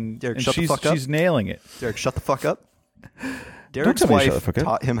shut it, up. and, Derek, and shut the she's fuck up. she's nailing it. Derek, shut the fuck up. Don't Derek's tell me to shut the wife fuck up.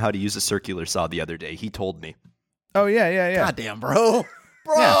 taught him how to use a circular saw the other day. He told me. Oh yeah. Goddamn, bro.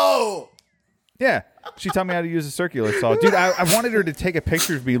 Bro. Yeah, she taught me how to use a circular saw. Dude, I wanted her to take a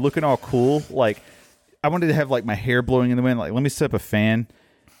picture of me looking all cool. Like, I wanted to have, like, my hair blowing in the wind. Like, let me set up a fan.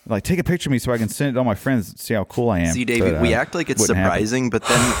 Like, take a picture of me so I can send it to all my friends and see how cool I am. See, David, But, we act like it's wouldn't happen. surprising, but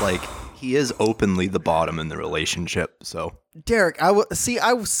then, like, he is openly the bottom in the relationship, so. Derek, I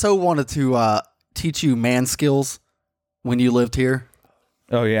so wanted to teach you man skills when you lived here.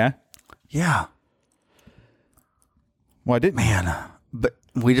 Oh, yeah? Yeah. Well, I didn't. Man, but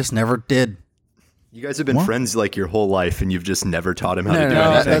we just never did. You guys have been friends, like, your whole life, and you've just never taught him how to do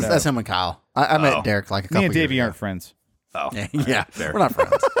No, anything. that's him and Kyle. I met Derek like a couple Me and years Davey ago. aren't friends. Oh, Yeah, we're not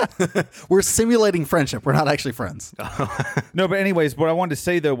friends. We're simulating friendship. We're not actually friends. No, but anyways, what I wanted to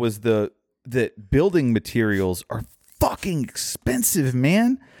say, though, was that building materials are fucking expensive,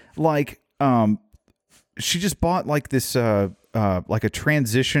 man. Like, she just bought, like, this, like a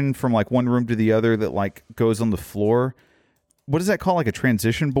transition from, like, one room to the other that, like, goes on the floor. What is that called? Like a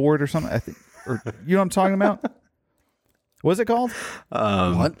transition board or something? I think, or you know what I'm talking about? What is it called?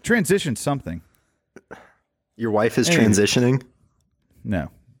 What? Transition something. Your wife is Anyway. transitioning?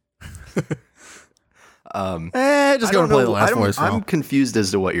 No. Just I go don't and play know. the last voice. I'm confused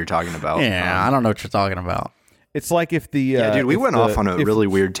as to what you're talking about. Yeah, I don't know what you're talking about. It's like if the Yeah, dude, we if went the- off on a if- really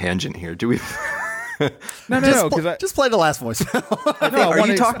weird tangent here. Do we? no because Just play the last voice. Are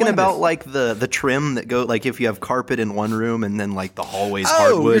you talking about like the trim that go like if you have carpet in one room and then like the hallway's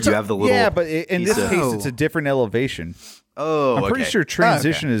hardwood, you have the little but in this piece of- case it's a different elevation. Oh, I'm pretty okay. sure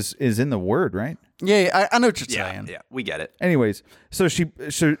transition is in the word, right? Yeah, I know what you're Yeah, saying. yeah, we get it. Anyways, so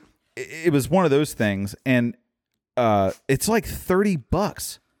it was one of those things, and it's like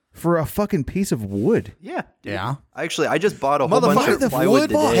 $30 for a fucking piece of wood. Yeah, dude. Yeah. Actually, I just bought a whole bunch Motherfucker, of the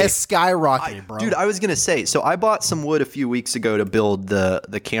plywood wood today. has skyrocketed, bro. Dude, I was gonna say, so I bought some wood a few weeks ago to build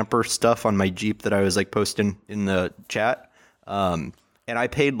the camper stuff on my Jeep that I was like posting in the chat, and I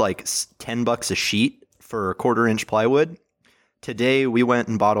paid like $10 a sheet for 1/4-inch plywood. Today we went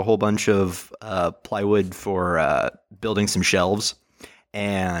and bought a whole bunch of plywood for building some shelves,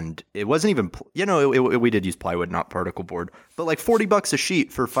 and it wasn't even we did use plywood, not particle board, but like $40 a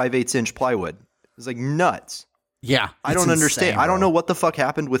sheet for 5/8 inch plywood. It's like nuts. yeah. I don't understand. I don't know what the fuck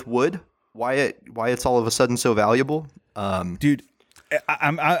happened with wood. Why it's all of a sudden so valuable. Dude,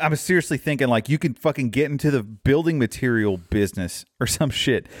 I'm seriously thinking like you could fucking get into the building material business or some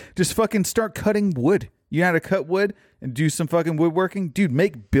shit. Just fucking start cutting wood. You know how to cut wood and do some fucking woodworking? Dude,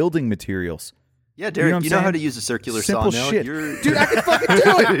 make building materials. Yeah, Derek, what you I'm know how saying? to use a circular Simple saw now. shit. You're- Dude, I can fucking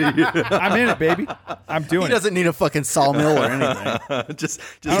do it. I'm in it, baby. I'm doing He it. doesn't need a fucking sawmill or anything. just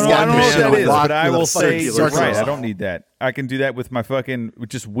I don't know got what man that with is, lock but I with a will say circular you're right. saw. I don't need that. I can do that with my fucking with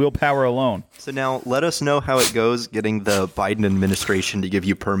just willpower alone. So now let us know how it goes getting the Biden administration to give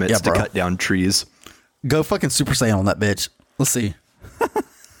you permits Yeah, to bro. cut down trees. Go fucking Super Saiyan on that bitch. Let's see.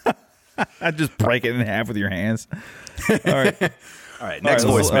 I just break it in half with your hands. All right. All right, next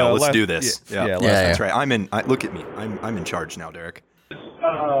All right, voicemail. Let's last- do this. yeah, Yeah, last- that's right. Look at me. I'm in charge now, Derek.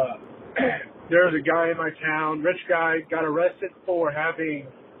 There's a guy in my town, rich guy, got arrested for having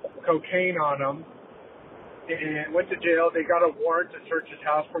cocaine on him and went to jail. They got a warrant to search his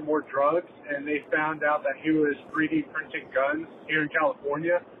house for more drugs, and they found out that he was 3D printing guns here in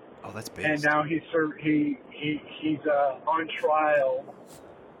California. Oh, that's big. And now he's on trial,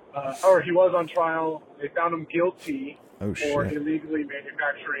 or he was on trial. They found him guilty Oh, for shit. illegally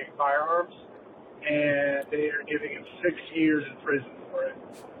manufacturing firearms, and they are giving him 6 years in prison for it.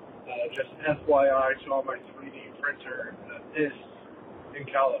 Just FYI, to all my 3D printer is in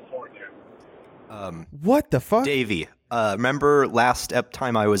California. What the fuck? Davey, remember last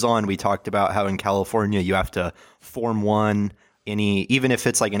time I was on, we talked about how in California you have to Form 1 even if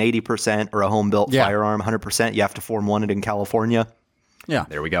it's like an 80% or a home built Yeah. firearm, 100%, you have to Form 1 it in California. Yeah.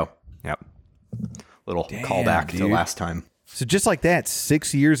 There we go. Yep. Little Damn, callback to dude. last time. So just like that,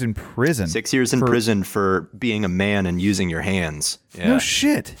 6 years in prison. 6 years in for- prison for being a man and using your hands. Yeah. No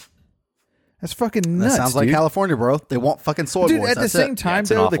shit. That's fucking nuts. That sounds like dude. California, bro. They want fucking soy Dude, boards. at the That's same it. time,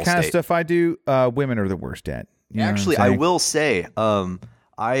 it's an though, the awful kind of state. stuff I do, women are the worst at. You know what I'm Actually, I saying? will say,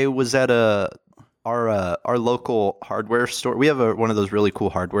 I was at our local hardware store. We have one of those really cool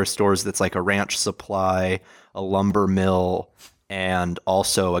hardware stores that's like a ranch supply, a lumber mill, and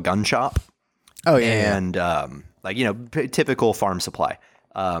also a gun shop. Oh yeah. And like, you know, typical farm supply.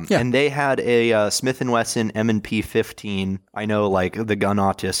 Yeah. And they had a Smith & Wesson M&P 15. I know, like, the gun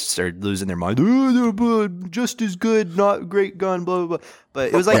autists are losing their mind. Oh, they're just as good, not great gun, blah, blah, blah. But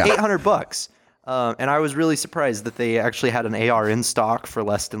it was like $800. And I was really surprised that they actually had an AR in stock for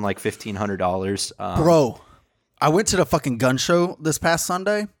less than like $1,500. Bro, I went to the fucking gun show this past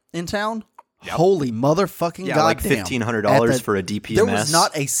Sunday in town. Yep. Holy motherfucking yeah, goddamn. like $1,500 for a DPMS. There was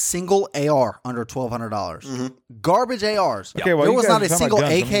not a single AR under $1,200. Mm-hmm. Garbage ARs. Okay, well, there you was guys not are a talking single about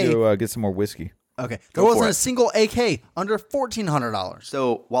guns. AK. I'm gonna go, get some more whiskey. Okay. Go There wasn't for a it. single AK under $1,400.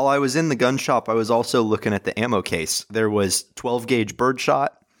 So while I was in the gun shop, I was also looking at the ammo case. There was 12 gauge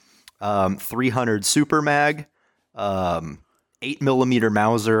birdshot, 300 super mag, 8mm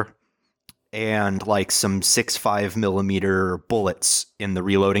Mauser, and like some 6.5mm bullets in the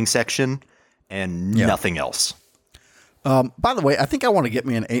reloading section, and nothing else. By the way, I think I want to get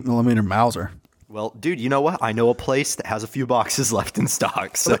me an 8mm Mauser. Well, dude, you know what? I know a place that has a few boxes left in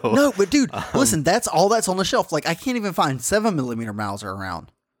stock. So No, but dude, listen, that's all that's on the shelf. Like, I can't even find 7mm Mauser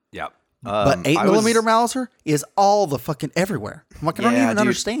around. yeah. But 8mm Mauser is all the fucking everywhere. I'm like, I don't even dude,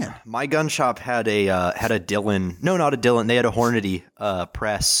 understand. My gun shop had a Dillon. No, not a Dillon. They had a Hornady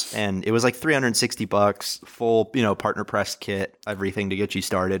press, and it was like $360, full, you know, partner press kit, everything to get you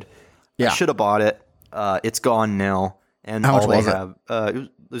started. Yeah. I should have bought it. It's gone now, and How much all they was it? have it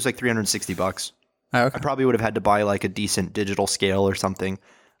was like $360. Oh, okay. I probably would have had to buy like a decent digital scale or something.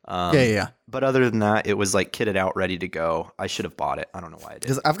 Yeah. But other than that, it was like kitted out, ready to go. I should have bought it. I don't know why I did.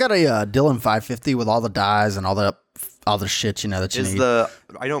 Because I've got a Dillon 550 with all the dies and all the shit, you know, that you need.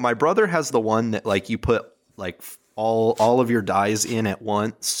 I know my brother has the one that like you put like all of your dies in at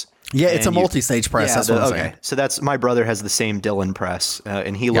once. Yeah, it's a and you- multi-stage press. Yeah, that's what I'm saying. So that's my brother has the same Dillon press,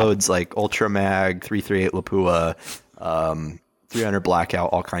 and he loads like Ultra Mag, 338 Lapua, 300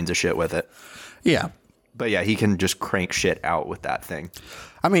 Blackout, all kinds of shit with it. Yeah. But yeah, he can just crank shit out with that thing.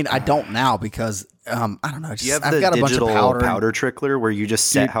 I mean, I don't now because, I don't know. Just, You have I've the got a bunch of digital powder. trickler where you just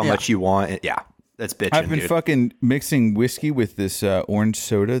set how much you want. Yeah, that's bitching, I've been dude. fucking mixing whiskey with this orange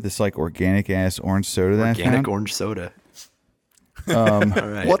soda, this like organic ass orange soda that I Organic found. orange soda. All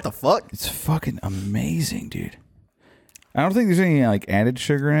right. What the fuck? It's fucking amazing, dude. I don't think there's any like added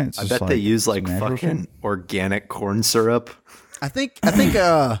sugar in it. It's I just, bet they use some like natural fucking shit. organic corn syrup. I think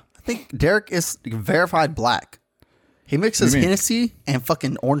Derek is verified black. He mixes What do you mean? Hennessy and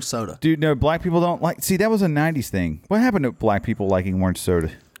fucking orange soda. Dude, no, black people don't like. See, that was a '90s thing. What happened to black people liking orange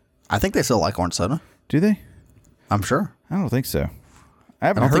soda? I think they still like orange soda. Do they? I'm sure. I don't think so. I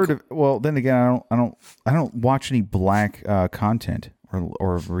haven't don't heard think- of. Well, then again, I don't watch any black content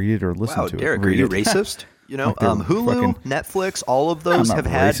or read it or listen Wow, to Derek, it. are Read you it. racist? You know, Like they're Hulu, fucking- Netflix, all of those I'm have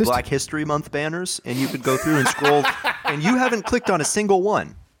not had racist. Black History Month banners, and you could go through and scroll, and you haven't clicked on a single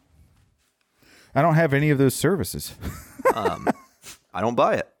one. I don't have any of those services. I don't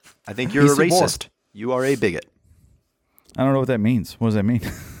buy it. I think you're a PC more. racist. You are a bigot. I don't know what that means. What does that mean?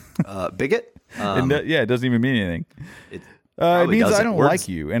 Bigot? It doesn't even mean anything. It It probably means I doesn't. don't Words- like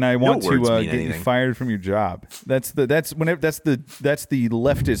you, and I want to words mean get you anything. fired from your job. That's the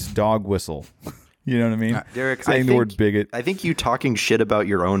leftist dog whistle. You know what I mean? Derek, saying the word bigot. I think you talking shit about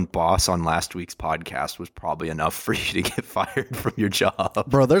your own boss on last week's podcast was probably enough for you to get fired from your job.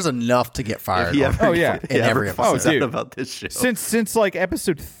 Bro, there's enough to get fired. If he on. ever, Oh, yeah. if he In ever every finds episode. out Oh, dude. about this shit. Since like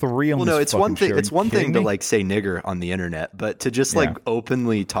episode 3 on Well, this no, it's one fucking thing. show. It's Are you one thing kidding to me? like say nigger on the internet, but to just like Yeah.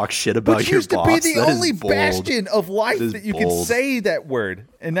 openly talk shit about Which your used to boss, be the that is only bold. bastion of life That is that you could bold. say that word,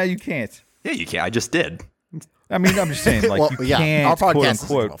 and now you can't. Yeah, you can't. I just did. I mean, I'm just saying, like Well, you yeah, can't, our quote podcast is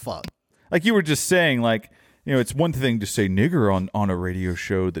unquote, fuck. like you were just saying, like, you know, it's one thing to say nigger on a radio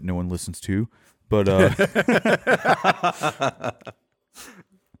show that no one listens to, but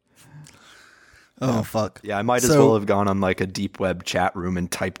Oh fuck. Yeah, I might as So- well have gone on like a deep web chat room and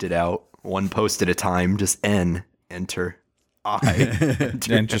typed it out one post at a time. Just N, enter, I.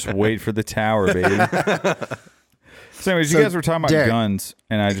 and just wait for the tower, baby. So, anyways, you So, guys were talking about Derek- guns,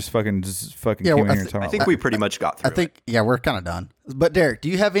 and I just fucking Yeah, came well, in I here and th- talking I about. think we pretty much got through I think yeah, we're kind of done. But Derek, do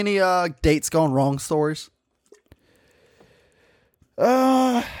you have any dates gone wrong stories?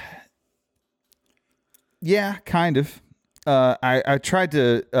 Yeah, kind of. I tried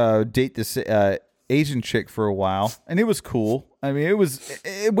to date this Asian chick for a while, and it was cool. I mean,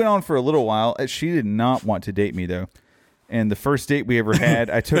 it went on for a little while. She did not want to date me though. And the first date we ever had,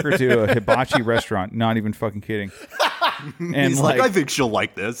 I took her to a hibachi restaurant. Not even fucking kidding. And He's like, I think she'll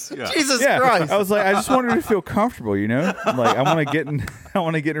like this. Yeah. Jesus yeah, Christ. I was like, I just want her to feel comfortable, you know. Like I want to get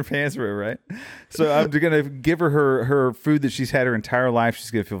in her pants for her, right? So I'm gonna give her food that she's had her entire life.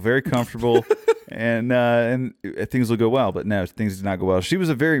 She's gonna feel very comfortable, and things will go well. But no, things did not go well. She was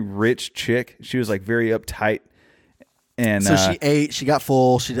a very rich chick. She was like very uptight. And so she ate, she got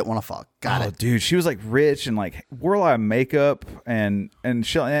full, she didn't want to fuck. Got it. Dude, she was like rich and like wore a lot of makeup and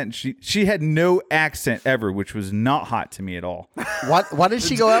she had no accent ever, which was not hot to me at all. Why did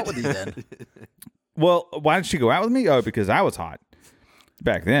she go out with you then? Well, why did she go out with me? Oh, because I was hot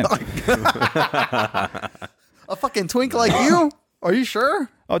back then. A fucking twink like you? Are you sure?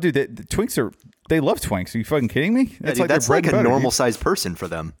 Oh, dude, the twinks they love twinks. Are you fucking kidding me? That's like a normal sized person for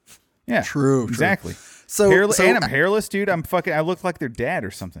them. Yeah, true. Exactly. So and I'm hairless, dude. I look like their dad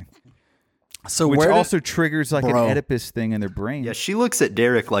or something. So which where also triggers like an Oedipus thing in their brain. Yeah, she looks at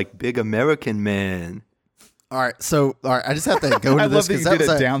Derek like big American man. All right, I just have to go I to love this that you because did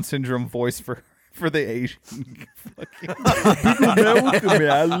a Down syndrome voice for the Asian. American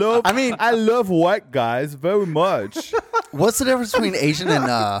man. I love white guys very much. What's the difference between Asian and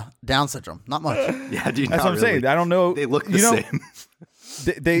Down syndrome? Not much. Yeah, dude. That's what I'm saying. I don't know. They look the same.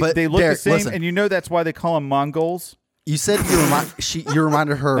 They look Derek, the same, listen. and you know that's why they call them Mongols. You said you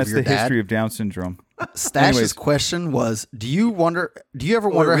reminded her That's of your the dad. history of Down syndrome. Stash's question was: Do you ever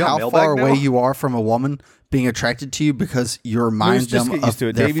wonder we on how mailbag far now? away you are from a woman being attracted to you because you remind Just them get used of to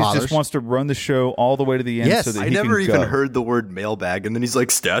it. their Davies fathers? just wants to run the show all the way to the end. Yes. So that I he never can even go. heard the word mailbag, and then he's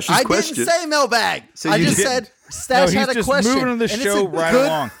like, Stash's I question. didn't say mailbag. So I you just didn't. said Stash No, had he's a just question. moving on the and it's show a right good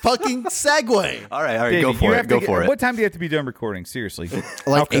along. fucking segue. All right, Davey, go for it. Go for it. What time do you have to be done recording? Seriously, Like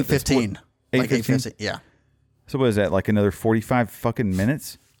I'll cut this. 8:15. Like 8:15? 8:15. Yeah. So what is that? Like another 45 fucking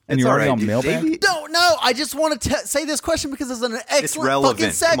minutes? And It's you're all already right, on dude. mailbag? Davey- No. I just want to say this question because it's an excellent relevant.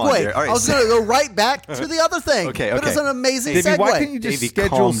 fucking segue. Come on, Derek. All right, I was going to go right back to the other thing. Okay, But it's okay. an amazing Davey, segue. why can't you just Davey, schedule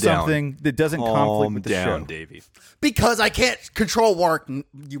calm down. something that doesn't conflict with the show? Davey. Because I can't control work,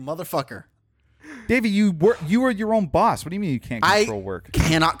 you motherfucker. Davey, you are your own boss. What do you mean you can't control work?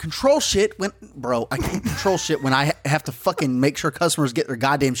 Cannot control shit when, bro, I can't control shit when I have to fucking make sure customers get their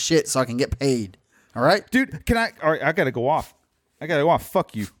goddamn shit so I can get paid. All right? Dude, all right, I got to go off.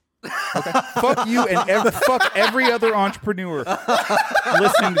 Fuck you. Okay? Fuck you and fuck every other entrepreneur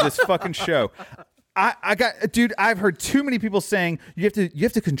listening to this fucking show. I've heard too many people saying you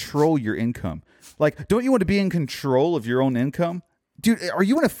have to control your income. Like, don't you want to be in control of your own income? Dude, are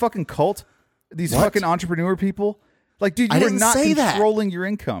you in a fucking cult? These fucking entrepreneur people? Like, dude, I you are didn't not say that. controlling your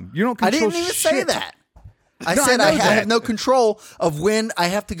income. You don't I control didn't even shit. say that. I No, said I I know have that. no control of when I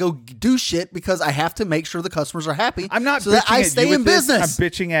have to go do shit because I have to make sure the customers are happy. I'm not so that bitching I at stay you in with this. business. I'm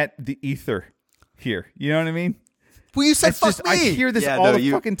bitching at the ether here. You know what I mean? Well, you said It's fuck just me. I hear this Yeah, all no, the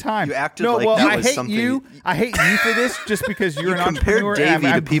you- fucking time. you acted no, like well, that I was hate something- you. I hate you for this just because you're an Compared entrepreneur. Davey and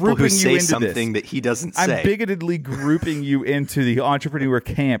I'm to people who grouping you say into something this. that he doesn't I'm say. bigotedly grouping you into the entrepreneur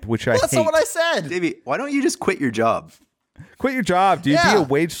camp, which I That's hate. not what I said. Davey, why don't you just quit your job? Quit your job, dude. Yeah. Be a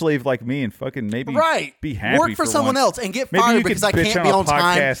wage slave like me and fucking maybe be happy. Work for someone once. else and get Maybe fired you because could I bitch can't be a on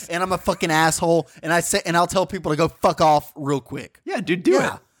time podcast. and I'm a fucking asshole and I'll tell people to go fuck off real quick. Yeah, dude, do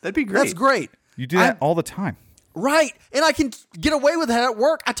it. That'd be great. That's great. You do that all the time. Right. And I can get away with that at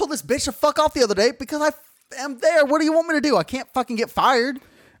work. I told this bitch to fuck off the other day because I am there. What do you want me to do? I can't fucking get fired.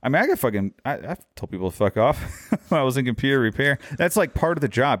 I mean, I've told people to fuck off when I was in computer repair. That's like part of the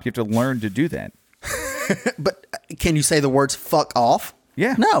job. You have to learn to do that. But can you say the words fuck off?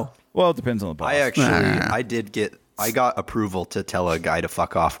 Yeah. No. Well, it depends on the boss. I got approval to tell a guy to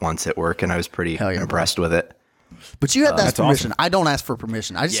fuck off once at work, and I was pretty Hell yeah, impressed with it. But you have to ask That's permission. awesome. I don't ask for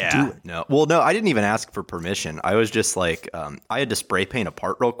permission. I just do it. No. Well, no, I didn't even ask for permission. I was just like, I had to spray paint a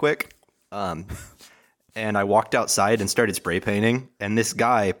part real quick. And I walked outside and started spray painting. And this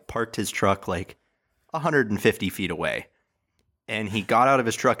guy parked his truck like 150 feet away. And he got out of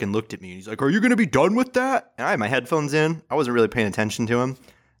his truck and looked at me. And he's like, "Are you going to be done with that?" And I had my headphones in. I wasn't really paying attention to him.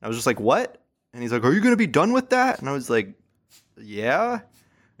 I was just like, "What?" And he's like, "Are you going to be done with that?" And I was like, "Yeah."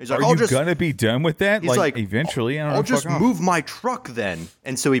 He's like, Are you gonna be done with that? He's like, eventually. I don't I'll know, just fuck off. move my truck then.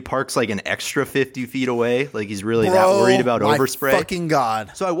 And so he parks like an extra 50 feet away. Like he's really that worried about my overspray. fucking God.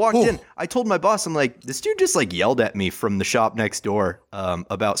 So I walked in. I told my boss, I'm like, this dude just like yelled at me from the shop next door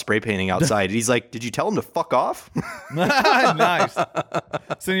about spray painting outside. He's like, "Did you tell him to fuck off?" Nice.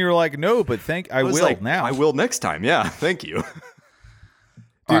 So you were like, "No, but I was will like, now." I will next time. Yeah, thank you. Dude,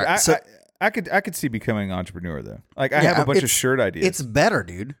 All right, I could see becoming an entrepreneur though. Like I have a bunch of it's- shirt ideas. It's better,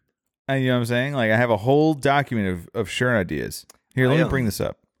 dude. And you know what I'm saying? Like I have a whole document of shirt ideas. Here, let me bring this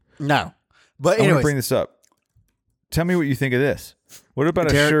up. No. But I'm gonna anyways, bring this up. Tell me what you think of this. What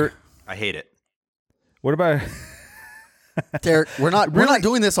about a Derek, shirt? I hate it. What about Derek, we're not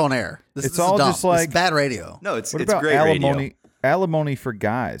doing this on air. This all is dumb. just like it's bad radio. No, it's what about great radio. alimony for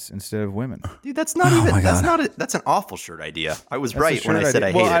guys instead of women? Dude, that's not even. That's an awful shirt idea. I was right when I said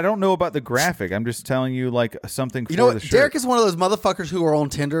I hate it. Well, I don't know about the graphic. I'm just telling you like something for You know the what? shirt. Derek is one of those motherfuckers who are on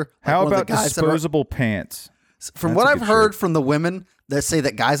Tinder. Like How one of about the guys disposable pants? From That's what a I've good heard shirt. from the women that say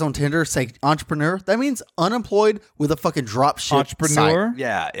that guys on Tinder say entrepreneur, that means unemployed with a fucking drop ship Entrepreneur? site.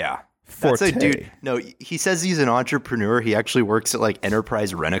 Yeah. Forte. That's a dude. No, he says he's an entrepreneur. He actually works at like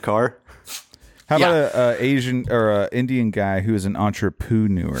Enterprise Rent-A-Car. How about a Asian or a Indian guy who is an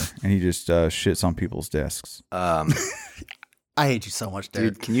entrepreneur and he just shits on people's desks? I hate you so much,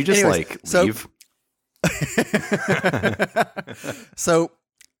 Derek. Dude, can you just leave? So,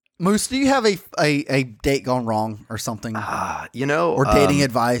 Moose, do you have a date gone wrong or something? Or dating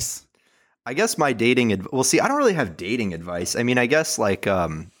advice? I guess my dating well, see, I don't really have dating advice. I mean, I guess like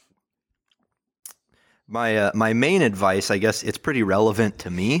my main advice, I guess it's pretty relevant to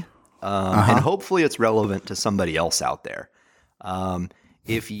me. And hopefully it's relevant to somebody else out there.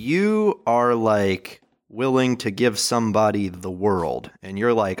 If you are like willing to give somebody the world and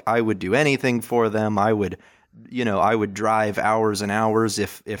you're like, I would do anything for them. I would drive hours and hours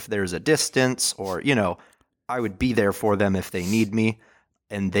if there's a distance, or, I would be there for them if they need me.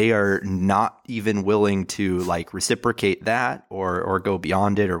 And they are not even willing to like reciprocate that or go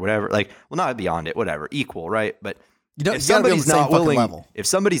beyond it or whatever. Like, well, not beyond it, whatever, equal, right? But if somebody's not willing, if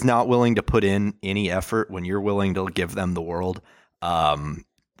somebody's not willing to put in any effort when you're willing to give them the world,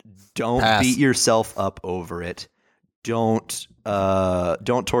 don't beat yourself up over it. Don't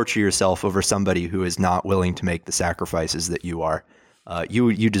torture yourself over somebody who is not willing to make the sacrifices that you are.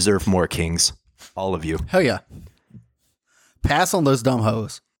 You deserve more, kings, all of you. Hell yeah. Pass on those dumb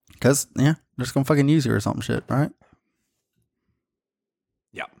hoes. Because, they're just going to fucking use you or something shit, right?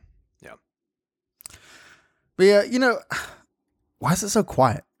 Yeah. But yeah, why is it so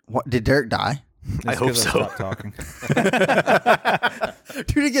quiet? What, did Derek die? I hope so. Stop talking.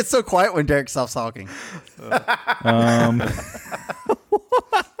 Dude, it gets so quiet when Derek stops talking. No,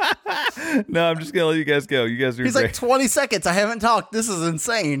 I'm just going to let you guys go. You guys are He's great. like, 20 seconds. I haven't talked. This is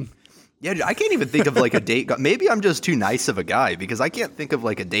insane. Yeah, dude, I can't even think of like a date. Maybe I'm just too nice of a guy because I can't think of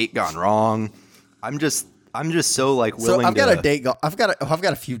like a date gone wrong. I'm just so like willing. So I've got a date. I've got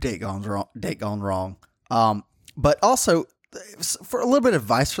a few date gone wrong. But also for a little bit of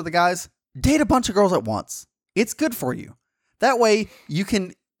advice for the guys, date a bunch of girls at once. It's good for you. That way you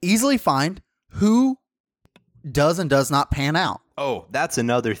can easily find who does and does not pan out. Oh, that's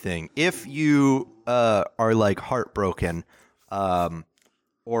another thing. If you are like heartbroken,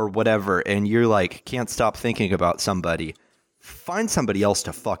 or whatever, and you're like can't stop thinking about somebody, find somebody else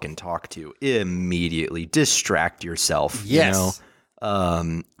to fucking talk to immediately. Distract yourself. Yes. You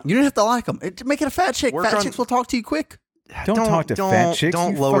don't have to like them. Make it a fat chick. Fat chicks will talk to you quick. Don't talk to fat chicks.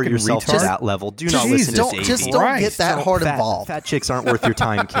 Don't you lower fucking yourself retard. to that level. Do not listen to Davey. Just don't get that hard involved. Fat chicks aren't worth your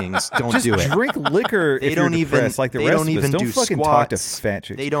time, kings. Don't Just do it. drink liquor They if don't you're even depressed, like the they rest don't of us. even Don't do fucking talk to squats. fat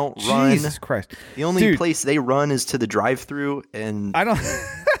chicks. They don't run. Jesus Christ. The only place they run is to the drive-through, and I don't.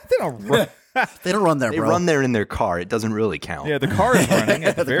 They don't run. They don't run there, they bro. run there in their car. It doesn't really count. Yeah, the car is running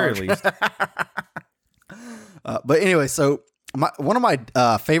at the very least. But anyway, so one of my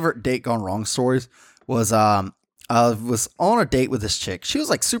favorite date gone wrong stories was I was on a date with this chick. She was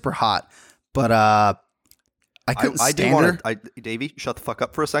like super hot, but I couldn't stand her. Davey, shut the fuck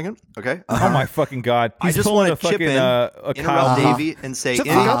up for a second, okay? Oh my fucking god! I He's just pulling want to a chip fucking in, interrupt Davey, and say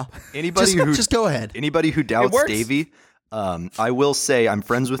anybody who just go ahead. Anybody who doubts works. Davey, I will say I'm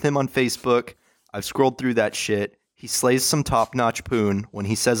friends with him on Facebook. I've scrolled through that shit. He slays some top-notch poon. When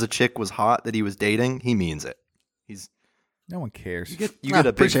he says a chick was hot that he was dating, he means it. No one cares. You get a big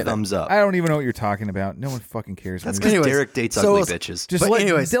appreciate thumbs up. I don't even know what you're talking about. No one fucking cares. That's Moose. because Anyways, Derek dates so ugly bitches. Just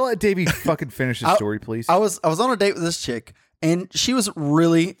let Davey fucking finish his story, please. I was on a date with this chick, and she was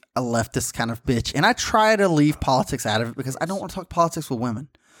really a leftist kind of bitch. And I try to leave politics out of it because I don't want to talk politics with women.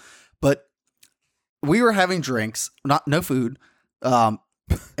 But we were having drinks, no food,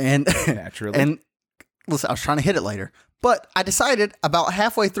 and Naturally. And listen, I was trying to hit it later, but I decided about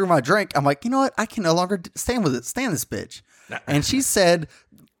halfway through my drink, I'm like, you know what? I can no longer stand this bitch. And she said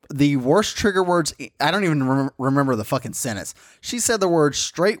the worst trigger words. I don't even remember the fucking sentence. She said the word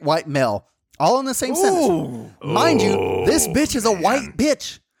straight white male all in the same sentence. Mind you, this bitch is a white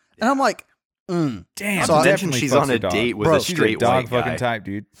bitch. And I'm like, damn. So I mentioned she's on a date with a straight dog white fucking guy. type,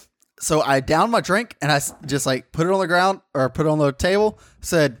 dude. So I downed my drink and I just like put it on the ground or put it on the table.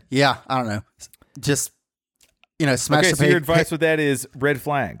 Said, yeah, I don't know. Just, smash Okay, the so your advice with that is red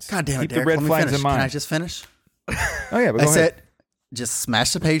flags. God damn it, Keep Derek, the red let me flags finish. in mind. Can I just finish? Oh yeah, but I go ahead. said, just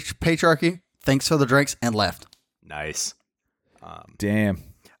smash the patriarchy. Thanks for the drinks and left. Nice. Damn.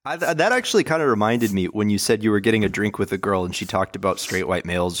 That actually kind of reminded me when you said you were getting a drink with a girl and she talked about straight white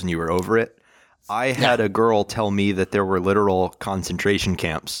males and you were over it. I had a girl tell me that there were literal concentration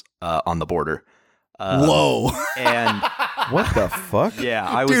camps on the border. Whoa. And What the fuck? yeah,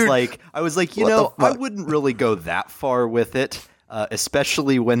 I was like, you know, I wouldn't really go that far with it,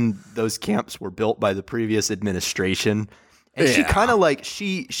 especially when those camps were built by the previous administration. And she kind of like,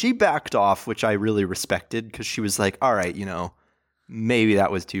 she backed off, which I really respected because she was like, all right, you know, maybe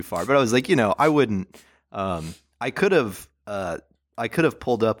that was too far. But I was like, you know, I wouldn't, I could have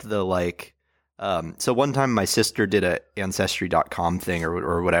pulled up the like, so one time my sister did a Ancestry.com thing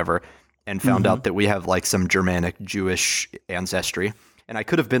or whatever and found out that we have like some Germanic Jewish ancestry. And I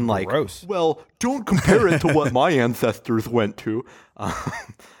could have been like, Gross. well, don't compare it to what my ancestors went to.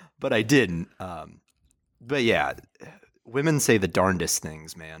 But I didn't. But yeah, women say the darndest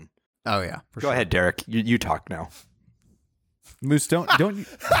things, man. Oh yeah. Go ahead, Derek. You talk now. Moose, don't you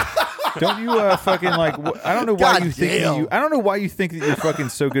fucking like? I don't know why God you think damn. I don't know why you think that you're fucking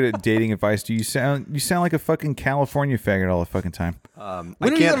so good at dating advice. Do you sound like a fucking California faggot all the fucking time? When I are you can't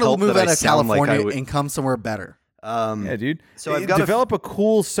going to help move that out I of sound like California I would. and come somewhere better? Yeah, dude. So I've got develop a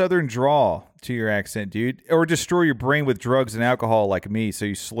cool Southern drawl to your accent, dude, or destroy your brain with drugs and alcohol like me, so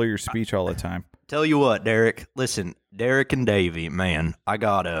you slur your speech all the time. Tell you what, Derek. Listen, Derek and Davey, man, I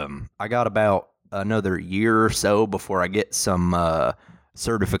got about another year or so before I get some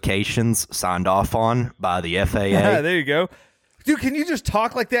certifications signed off on by the FAA. There you go, dude. Can you just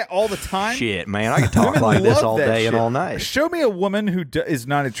talk like that all the time? Shit, man, I can talk Women like this love all that day and shit. all night. Show me a woman who is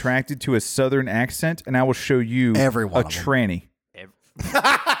not attracted to a Southern accent, and I will show you Every one a of them. tranny.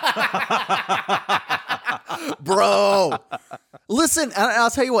 Bro. Listen, I'll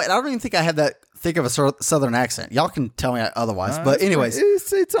tell you what. I don't even think I have that thick of a Southern accent. Y'all can tell me otherwise. But anyways.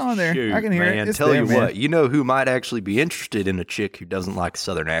 it's on there. Shoot, I can hear man, it. It's tell there, you man. what, you know who might actually be interested in a chick who doesn't like a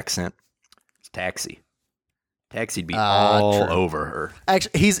Southern accent? It's Taxi. Taxi'd be all true. over her.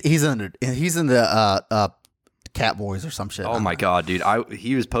 Actually, he's in the Cat Boys or some shit. Oh my god, dude!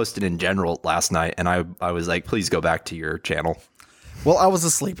 He was posted in general last night, and I was like, please go back to your channel. Well, I was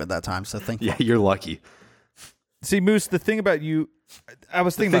asleep at that time, so thank you. Yeah, you're lucky. See, Moose, the thing about you, I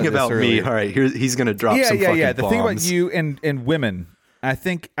was thinking Think about about this me. earlier. All right, he's gonna drop some fucking The thing about bombs. you and women, I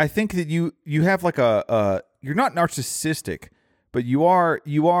think that you have like a you're not narcissistic, but you are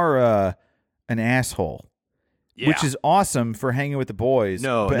an asshole, which is awesome for hanging with the boys.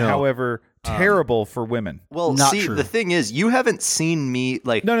 No. however, terrible for women. Well, Not see, true. the thing is, you haven't seen me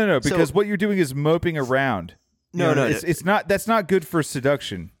like No, so- because what you're doing is moping around. No, no, it's not. That's not good for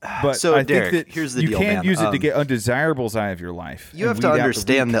seduction. But So, I Derek, think that here's the you deal, can man. use it to get undesirables out of your life. you and have to weed out the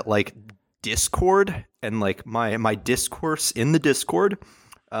understand weak. that like Discord and like my discourse in the Discord.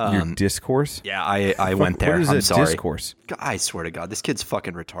 Your discourse. Yeah, I went there. What is I'm a sorry. discourse? God, I swear to God, this kid's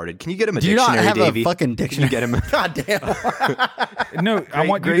fucking retarded. Can you get him a Do you not dictionary, have Davey? a fucking dictionary? Can you get him? God damn. No, I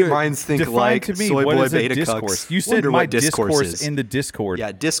want you great to minds think define alike, to me soy what boy is a beta cucks. discourse. You said Wonder my what discourse discourse is. in the Discord.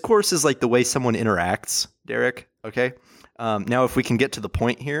 Yeah, discourse is like the way someone interacts, Derek. Okay. Now, if we can get to the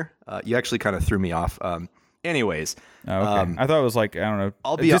point here, you actually kind of threw me off. Anyways, Oh, okay. I thought it was like, I don't know.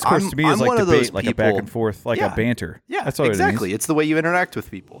 I'll A be- discourse I'm- to me I'm is like one of debate, those like a back people- and forth, like Yeah. a banter. yeah, That's all exactly. It's the way you interact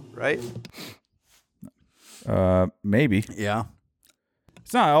with people, right? it means. Maybe Yeah.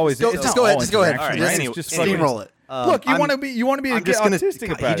 it's not always. Just it's go not ahead. all Just go ahead. interaction, All right, right? anyway- It's just fucking- Steamroll it. Look, you I'm- want to be. You want to be. I'm just gonna. autistic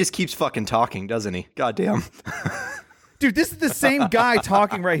God, about he it. just keeps fucking talking, doesn't he? God damn. Dude, this is the same guy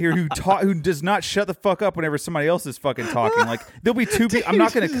talking right here who does not shut the fuck up whenever somebody else is fucking talking. Like there'll be two people. I'm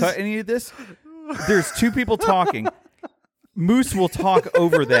not going to cut any of this. There's two people talking. Moose will talk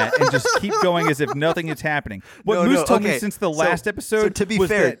over that and just keep going as if nothing is happening. What No, Moose no, told me okay. since the So- last episode so to be was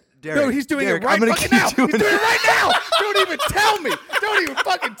fair, that, Derek, no, he's doing Derek, it right I'm gonna fucking keep now. doing He's doing it. it right now. Don't even tell me. Don't even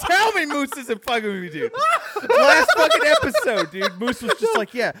fucking tell me Moose isn't fucking with me, dude. Last fucking episode, dude. Moose was just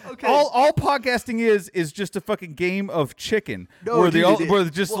like, yeah, Okay. all podcasting is just a fucking game of chicken. No, where dude, where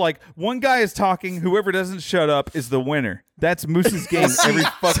just like one guy is talking, whoever doesn't shut up is the winner. That's Moose's game every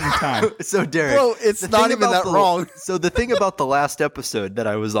fucking time. So, Derek, Bro, it's the not thing even about that wrong. So the thing about the last episode that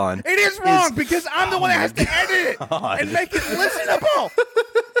I was on, It is wrong because I'm the one that has to edit it and make it listenable.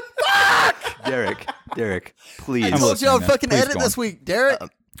 Derek, please. I told listening you I'd now. fucking Please edit go this on. week, Derek.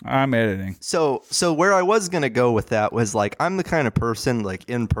 I'm editing. So where I was gonna go with that was like I'm the kind of person like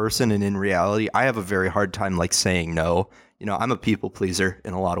in person and in reality I have a very hard time like saying no. You know, I'm a people pleaser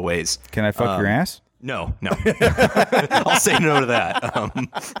in a lot of ways. Can I fuck your ass? No. I'll say no to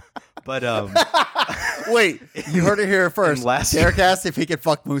that. But Wait, you heard it here first. And last- Derek asked if he could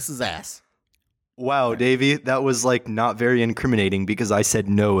fuck Moose's ass. wow, Davey, that was like not very incriminating because I said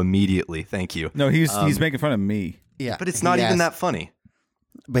no immediately. Thank you. No, he's making fun of me. Yeah, but it's not even that funny.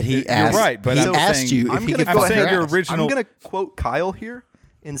 But he asked. You're right, but he I'm asked saying- you if I'm he gonna could go fuck ahead. your Your ass. original- I'm going to quote Kyle here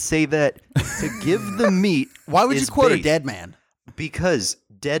and say that to give the meat. Why would you is quote a based- dead man? Because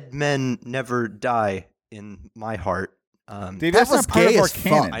dead men never die in my heart. Dude, That that's was not part gay of our as fuck.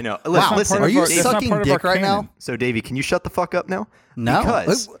 canon. I know. Wow, Listen, part are of you our- that's not sucking part of our dick right canon. now? So, Davey, can you shut the fuck up now? No,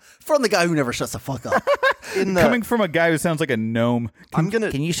 Because from the guy who never shuts the fuck up. in the, Coming from a guy who sounds like a gnome. I'm gonna.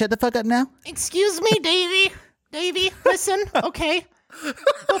 Can you shut the fuck up now? Excuse me, Davey. Davey, listen, okay.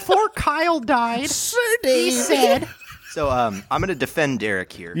 Before Kyle died, he said, So, I'm gonna defend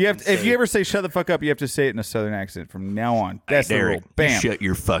Derek here. You have and to, if say, you ever say "shut the fuck up," you have to say it in a southern accent from now on. That's the Derek, rule. Bam. shut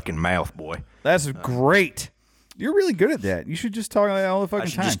your fucking mouth, boy. That's great. You're really good at that. You should just talk like that all the fucking I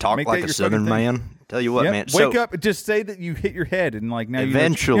should time. just talk Make like that a your southern fucking thing. man. Tell you what, Yep. man. Wake So, up. Just say that you hit your head and like now.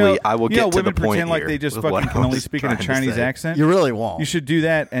 Eventually, I will get to women the point pretend like here they just with what fucking I can only was speak in a trying to Chinese say. accent. You really won't. You should do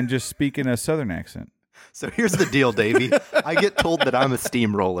that and just speak in a southern accent. So here's the deal, Davey. I get told that I'm a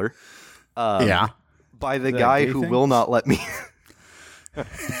steamroller yeah. by the that a guy gay who thing? will not let me.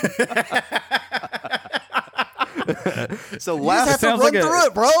 So You last just have to sounds run like a- through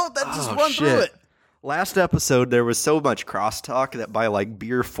it, bro. Just Oh, run through shit. it. Last episode, there was so much crosstalk that by like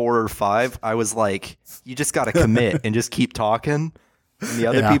beer 4 or 5, I was like, you just got to commit and just keep talking. And the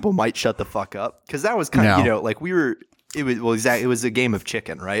other Yeah. people might shut the fuck up. Because that was kind of, No. you know, like we were, it was a game of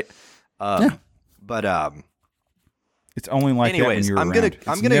chicken, right? But It's only like that when Anyways, you're I'm around. gonna- It's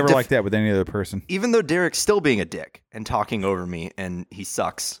I'm gonna never def- like that with any other person. even though Derek's still being a dick and talking over me and he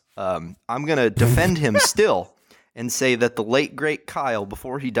sucks, I'm going to defend him still and say that the late, great Kyle,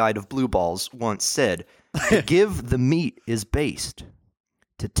 before he died of blue balls, once said, to give the meat is based.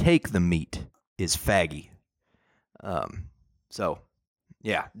 To take the meat is faggy. So,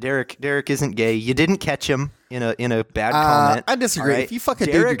 yeah, Derek isn't gay. You didn't catch him in a bad comment. I disagree. all right? If you fuck a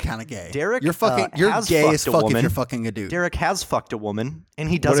dude, you're kind of gay. Derek, you're fucking. You're has gay fucked as a fuck if woman. you're fucking a dude. Derek has fucked a woman, and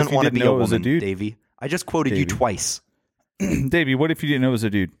he if doesn't you want to didn't be a know it was a woman, dude? Davey. I just quoted you Davey. twice. Davey, what if you didn't know it was a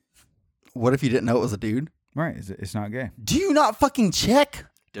dude? What if you didn't know it was a dude? Right, it's not gay. Do you not fucking check?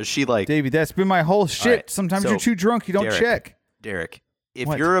 Does she like Davey, that's been my whole shit. right, Sometimes so, you're too drunk, you don't Derek, check. Derek? If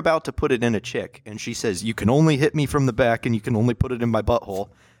What? you're about to put it in a chick, and she says you can only hit me from the back and you can only put it in my butthole,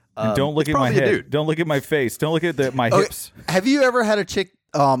 And don't look it's at my probably a head. dude. Don't look at my face. Don't look at my Okay, hips. have you ever had a chick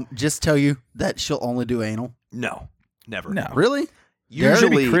just tell you that she'll only do anal? No, never. No. Really?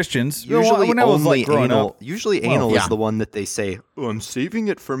 Usually Christians. Usually When I was, only like, growing anal. up. Usually Well, anal yeah. is the one that they say, "Oh, I'm saving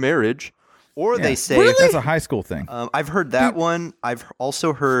it for marriage," or Yeah. they say, That's a high school thing. I've heard that one. I've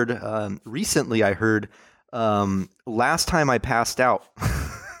also heard recently. I heard last time I passed out.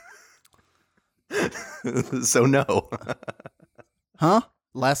 So no, Huh?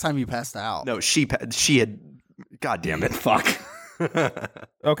 Last time you passed out? no. She had. God damn it! Fuck.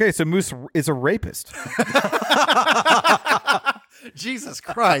 Okay, so Moose is a rapist. Jesus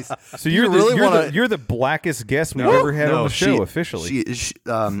Christ! So you're you're the blackest guest we've ever had on the show officially.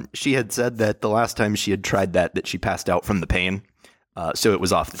 She had said that the last time she had tried that she passed out from the pain, so it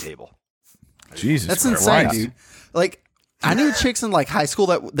was off the table. Jesus, That's Christ. insane, dude. Like, I knew chicks in like high school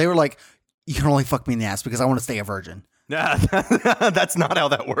that they were like, "You can only fuck me in the ass because I want to stay a virgin." Nah, that's not how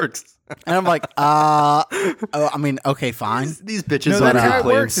that works. And I'm like, I mean, okay, fine. These bitches No, are that's how it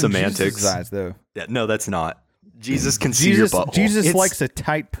playing works in semantics. Jesus' eyes, though. Yeah, no, that's not. Jesus can see your butthole. Jesus It's- likes a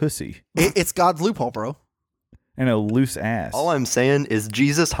tight pussy It's God's loophole, bro. and a loose ass. All I'm saying is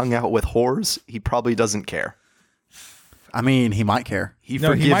Jesus hung out with whores. He probably doesn't care. I mean, he might care. He no,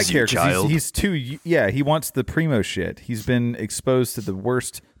 forgives he might care you, child. he's too. Yeah, he wants the primo shit. He's been exposed to the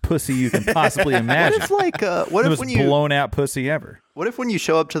worst pussy you can possibly imagine. What if like what the if most when you blown out pussy ever? what if when you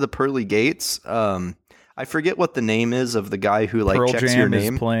show up to the pearly gates? I forget what the name is of the guy who like Pearl checks Jam your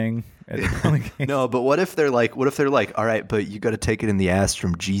name. is playing at the Pearly Gates. No, but what if they're like, all right, but you got to take it in the ass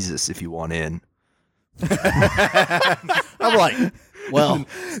from Jesus if you want in. I'm like, well,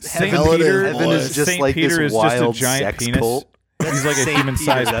 Saint hell it Peter, is, Heaven is boys. just Saint like Peter this is just a wild giant sex penis. cult. He's like a Saint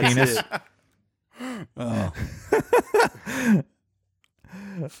human-sized Peter, that's penis. it.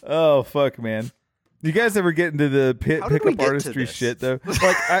 Oh fuck, man! You guys ever get into the How did we pickup get to artistry this? shit though?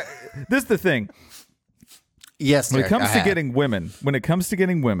 Like, this is the thing. Yes, When it Derek, comes I to have. getting women,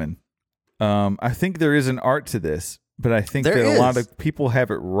 I think there is an art to this, but I think There that a lot is. of people have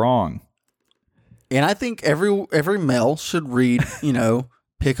it wrong. And I think every male should read,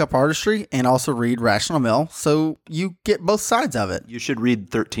 pickup artistry and also read Rational Male, so you get both sides of it. You should read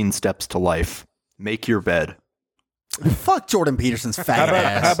 13 Steps to Life. Make your bed. Fuck Jordan Peterson's fat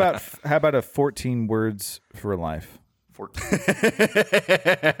ass. How about a 14 words for life? 14.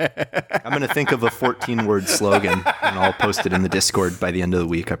 I'm going to think of a 14-word slogan, and I'll post it in the Discord by the end of the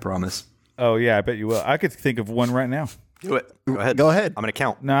week, I promise. Oh yeah, I bet you will. I could think of one right now. Do it. Go ahead. Go ahead. I'm gonna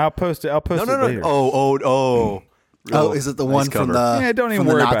count. No, I'll post it. I'll post it later. Oh. Oh, is it the one from the? Yeah, don't even from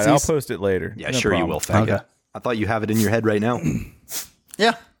the worry about it. I'll Nazis? post it later. Yeah, No sure problem. you will, faggot. Okay. I thought you have it in your head right now.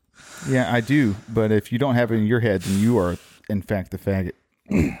 Yeah. Yeah, I do. But if you don't have it in your head, then you are, in fact, the faggot.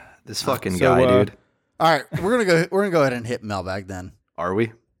 This fucking So, guy, dude. All right, we're gonna go ahead and hit mailbag then. Are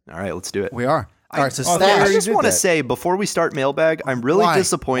we? All right, let's do it. We are. All right, so I I Stash. just did want to that. say before we start mailbag, I'm really Why? Why are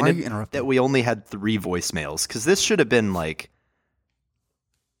disappointed you interrupting? that we only had 3 voicemails because this should have been like,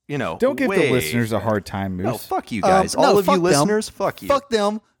 Don't give way- the listeners a hard time, Moose. No, fuck you guys. no, All of you fuck them. listeners, fuck you. Fuck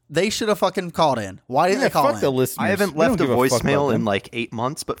them. They should have fucking called in. Why didn't Yeah, they call fuck in? the listeners. I haven't We don't left a give fuck about voicemail in them. like 8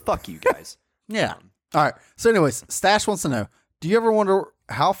 months, but fuck you guys. Yeah. All right. So, anyways, Stash wants to know: do you ever wonder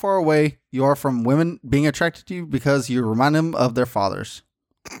how far away you are from women being attracted to you because you remind them of their fathers?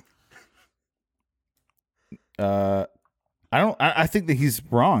 I think that he's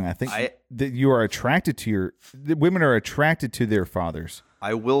wrong. I think that you are attracted to that women are attracted to their fathers.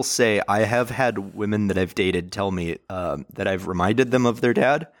 I will say I have had women that I've dated tell me that I've reminded them of their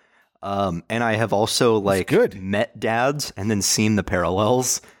dad. And I have also like good. met dads and then seen the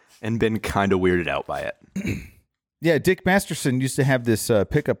parallels and been kind of weirded out by it. Yeah, Dick Masterson used to have this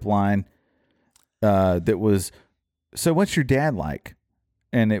pickup line that was, "So what's your dad like?"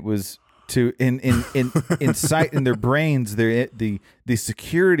 And it was to incite in their brains the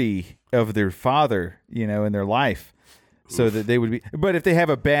security of their father, in their life, so that they would be. But if they have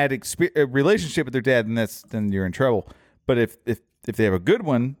a bad relationship with their dad, then you're in trouble. But if they have a good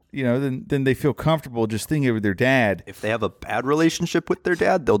one, then they feel comfortable just thinking of their dad. If they have a bad relationship with their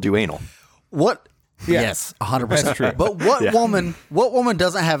dad, they'll do anal. What? Yeah. Yes, 100%. That's true. But what woman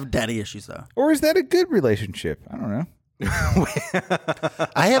doesn't have daddy issues though? Or is that a good relationship? I don't know.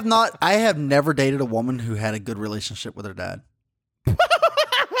 I have never dated a woman who had a good relationship with her dad.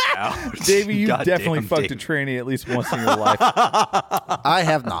 Ouch. Davey, you God definitely damn, fucked Davey. a tranny at least once in your life. I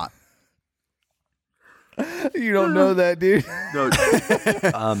have not. You don't know that, dude. No,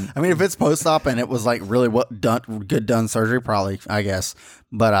 I mean, if it's post-op and it was like really good done surgery, probably, I guess.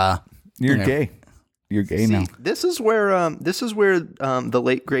 But You're know. gay. You're gay now. this is where the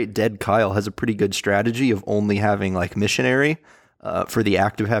late great dead Kyle has a pretty good strategy of only having like missionary for the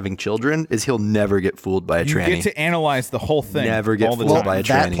act of having children. Is he'll never get fooled by a You tranny. get to analyze the whole thing. Never get all the fooled time. by a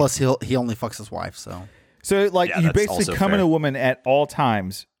that tranny. plus he only fucks his wife. So So, like, Yeah, you that's basically also come in fair. a woman at all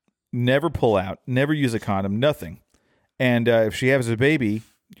times, never pull out, never use a condom, nothing. And if she has a baby,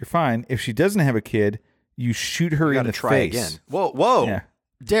 you're fine. If she doesn't have a kid, you shoot her You in gotta the try face. again. Whoa. Yeah.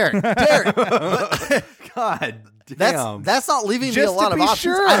 Derek, God damn. that's not leaving me Just a lot to of be options.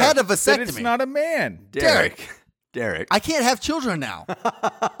 sure I had a that vasectomy. it's not a man. Derek. I can't have children now. No,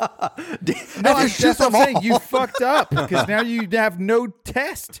 I shoot that's what them I'm saying. all. You fucked up because now you have no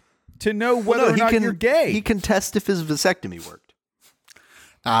test to know whether or not you're gay. He can test if his vasectomy worked.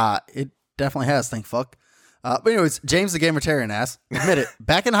 It definitely has. Thank fuck. But anyways, James the Gamertarian asks, admit it.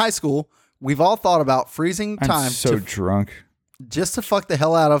 Back in high school, we've all thought about freezing I'm time so drunk. just to fuck the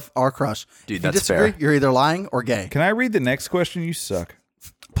hell out of our crush. Dude, if you that's disagree, fair. you're either lying or gay. Can I read the next question? You suck.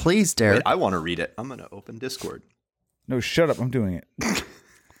 Please, Derek. Wait, I want to read it. I'm gonna open Discord. No, shut up. I'm doing it.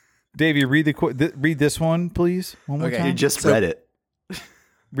 Davey, read read this one, please. One more Okay. time. You just read it.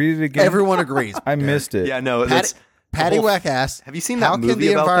 read it again. Everyone agrees. I missed it. Yeah, no. Patty whole- Wack asks, Have you seen how that movie can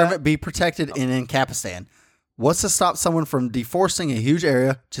the about environment that? be protected in Incapistan? What's to stop someone from deforesting a huge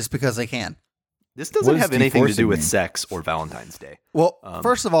area just because they can? This What doesn't does have anything to deforesting do with mean? sex or Valentine's Day. Well,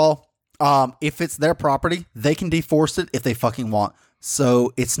 first of all, if it's their property, they can deforest it if they fucking want.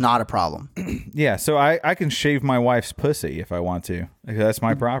 So it's not a problem. Yeah, so I can shave my wife's pussy if I want to. Because that's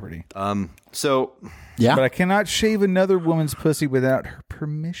my property. So Yeah. But I cannot shave another woman's pussy without her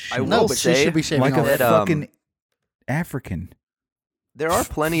permission. I will No, but she say should be shaving like a all that. fucking African. there are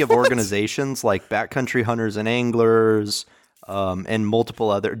plenty of organizations like Backcountry Hunters and Anglers, and multiple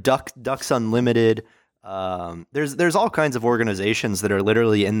other Ducks Unlimited. There's all kinds of organizations that are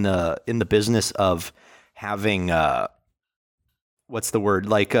literally in the business of having what's the word?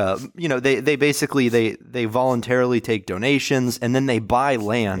 Like they basically they voluntarily take donations and then they buy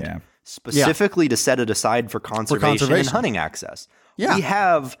land Yeah. specifically to set it aside for conservation and conservation. hunting access. Yeah. We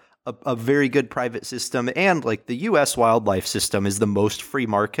have a very good private system, and like the U.S. wildlife system is the most free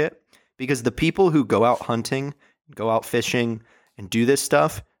market because the people who go out hunting, go out fishing, and do this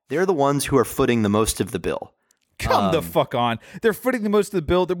stuff, they're the ones who are footing the most of the bill. Come the fuck on. They're footing the most of the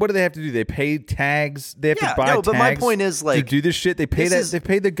bill. What do they have to do? They pay tags. They have to buy tags. But my point is, like, to do this shit, they pay they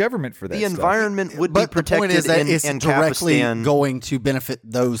pay the government for that. The environment would but be protected. The point is that it's in directly Kapistan. going to benefit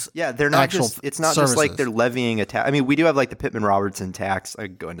those. Yeah, they're not actual just. It's not services. just like they're levying a tax. I mean, we do have like the Pittman Robertson tax. I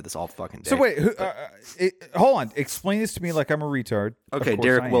could go into this all fucking day. So wait, hold on. Explain this to me like I'm a retard. Okay, Of course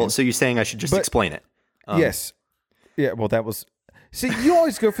Derek. I Well, am. so you're saying I should just But- explain it? Yes. Yeah. Well, that was. See, you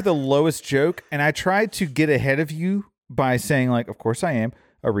always go for the lowest joke, and I tried to get ahead of you by saying like, "Of course I am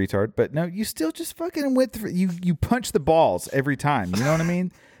a retard," but no, you still just fucking went through. You punch the balls every time. You know what I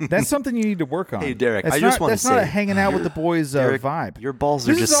mean? That's something you need to work on. Hey, Derek, That's I just not- wanna that's not a say, hanging out with the boys Derek, vibe. Your balls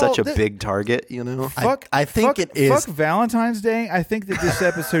are This just is such all- a big target. You know. Fuck, I think it is- Fuck Valentine's Day. I think that this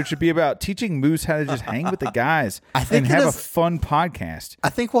episode should be about teaching Moose how to just hang with the guys I think and it have a is- fun podcast. I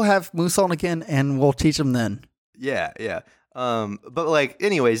think we'll have Moose on again, and we'll teach him then. Yeah, yeah. But like,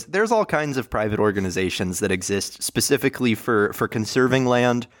 anyways, there's all kinds of private organizations that exist specifically for conserving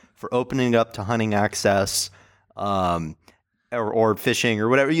land, for opening it up to hunting access, or fishing or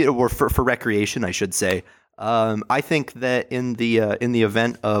whatever, or for recreation, I should say. I think that in the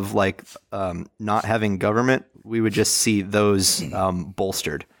event of like not having government, we would just see those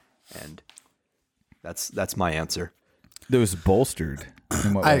bolstered, and that's my answer. Those bolstered.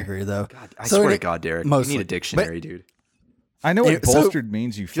 In what I way? agree, though. I swear to God, Derek, mostly. you need a dictionary, dude. I know what Yeah, so- bolstered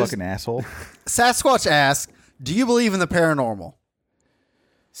means, you fucking asshole. Sasquatch asks, "Do you believe in the paranormal?"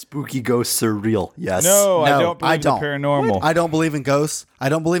 Spooky ghosts are real. Yes. No, I No, don't believe I don't. the paranormal. I don't believe in ghosts. I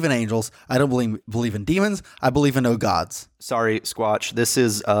don't believe in angels. I don't believe in demons. I believe in no gods. Sorry, Squatch. This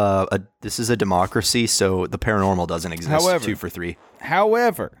is a democracy, so the paranormal doesn't exist. However- 2 for 3.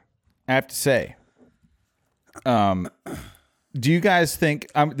 However, I have to say, do you guys think?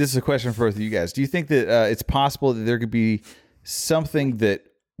 This is a question for both of you guys. Do you think that it's possible that there could be something that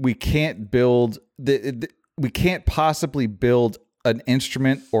we can't build, that we can't possibly build an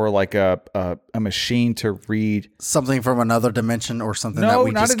instrument or like a machine to read? Something from another dimension or something that No,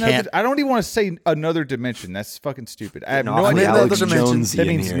 we not just another. can't. I don't even want to say another dimension. That's fucking stupid. I have no Getting idea. all Alex Another dimension. Jonesy That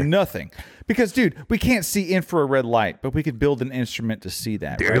in means here. nothing. Because, dude, we can't see infrared light, but we could build an instrument to see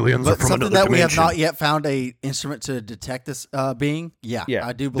that. right? aliens But something that we have not yet found a instrument to detect this being. Yeah, Yeah,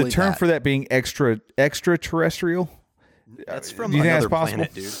 I do believe the term that. for that being extraterrestrial. That's from Do you think that's another possible?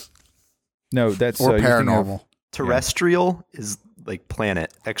 planet, dude. No, that's or you're thinking of- paranormal. Terrestrial is like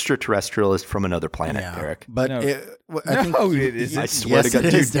planet. Extraterrestrial is from another planet, Yeah, Derek. but No. I think No, it isn't. I swear yes, to God,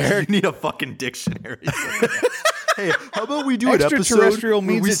 it dude, is, Derek. you need a fucking dictionary. Hey, how about we do an episode Extraterrestrial where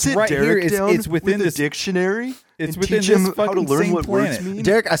means we it's sit right here. Derek It's- down it's within with this- a dictionary it's and within teach this him how to fucking learn same what words planet. mean?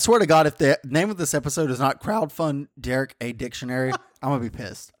 Derek, I swear to God, if the name of this episode is not crowdfund Derek a dictionary, I'm gonna be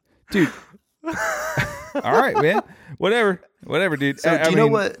pissed. dude. All right, man. Whatever, dude. So I do you know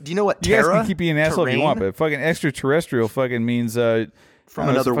mean, what? Do you know what You guys terra? can keep being an asshole if you want, terrain? but fucking extraterrestrial fucking means From I don't know,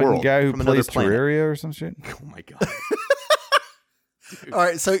 another some fucking world, guy who from another plays planet. Terraria or some shit. Oh my God. All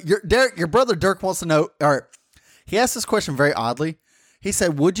right, so your brother Dirk wants to know. All right, he asked this question very oddly. He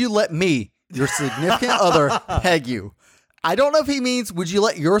said, "Would you let me, your significant other, peg you?" I don't know if he means, "Would you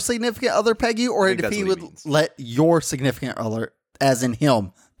let your significant other peg you," or think if that's he what he would means. let your significant other, as in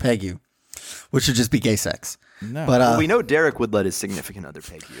him, peg you, which would just be gay sex. No. But Well, we know Derek would let his significant other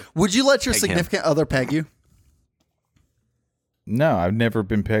peg you. would you let your Peg him. significant other peg you? No, I've never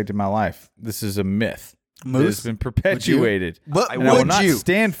been pegged in my life. This is a myth. Moose? It's been perpetuated. But and I will would not you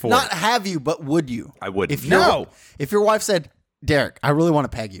stand for not it. have you? But would you? I wouldn't. If your, No. If your wife said, "Derek, I really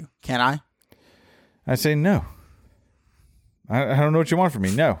want to peg you. Can I?" I say no. I don't know what you want from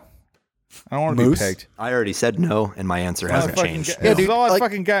me. No, I don't want to be Moose? pegged. I already said no, and my answer hasn't changed. Yeah, This dude, is all I like-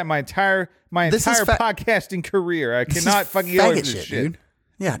 fucking got in my entire This is podcasting career. I This is cannot fucking get away faggot from this shit. dude.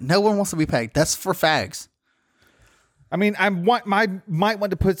 Yeah, no one wants to be pegged. That's for fags. I mean, I might want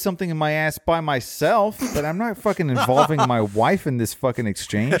to put something in my ass by myself, but I'm not fucking involving my wife in this fucking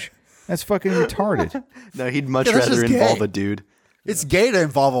exchange. That's fucking retarded. No, he'd much Yeah, that's rather just involve gay. a dude. It's gay to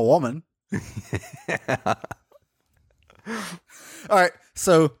involve a woman. All right,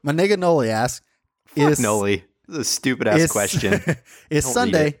 so my nigga Noli asks, Fuck Noli. This is a stupid ass question. Is Don't read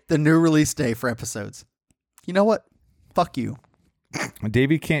Sunday it. the new release day for episodes? You know what? Fuck you.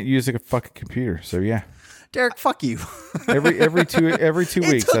 Davey can't use a fucking computer, so yeah. Derek, fuck you. Every two It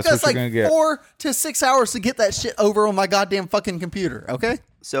weeks, took that's what us you're like gonna get. 4 to 6 hours to get that shit over on my goddamn fucking computer, okay?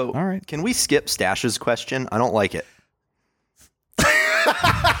 So, All right. can we skip Stash's question? I don't like it.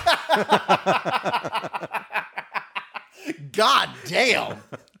 God damn.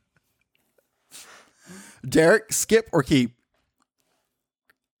 Derek, skip or keep?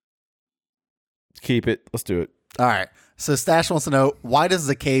 Keep it. Let's do it. All right. So Stash wants to know, why does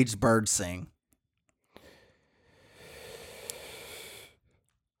the caged bird sing?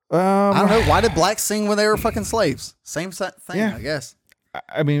 I don't know. Why did blacks sing when they were fucking slaves? Same thing, Yeah. I guess.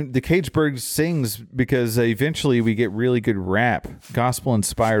 I mean, the cage bird sings because eventually we get really good rap, gospel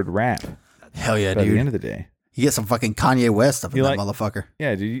inspired rap. Hell yeah, By dude. the end of the day, You get some fucking Kanye West stuff in You that like- motherfucker.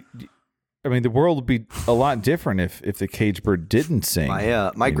 yeah. I mean, the world would be a lot different if the cage bird didn't sing.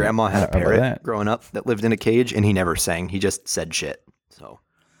 My You grandma know, had a how about parrot that? growing up that lived in a cage, and he never sang. He just said shit. So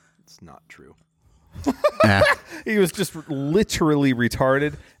it's not true. He was just literally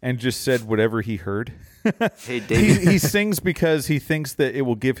retarded and just said whatever he heard. Hey, David. He sings because he thinks that it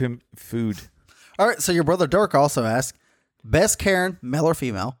will give him food. All right, so your brother Dirk also asked, best Karen, male or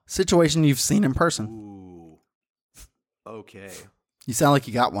female, situation you've seen in person. Ooh. Okay. You sound like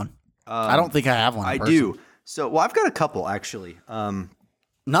you got one. I don't think I have one in I person. do. So, well, I've got a couple actually.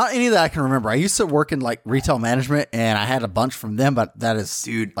 Not any that I can remember. I used to work in like retail management, and I had a bunch from them, but that is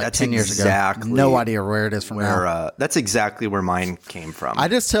Dude, like that's 10 years ago. exactly No idea where it is from now. where that's exactly where mine came from. I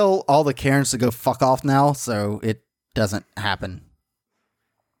just tell all the Karens to go fuck off now, so it doesn't happen.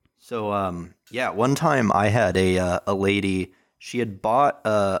 So, yeah, one time I had a lady. She had bought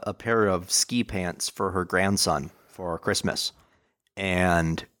a pair of ski pants for her grandson for Christmas,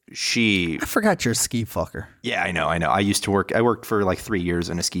 and she. I forgot you're a ski fucker. Yeah, I know. I worked for like 3 years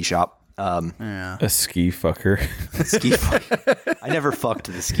in a ski shop. Yeah. A ski fucker. Ski fuck. I never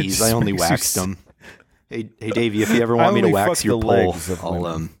fucked the skis. I only Makes you waxed them. Hey, Davey, if you ever want me to only wax fuck your the pole, legs of I'll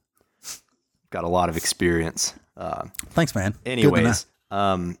women. got a lot of experience. Thanks, man. Good to Anyways,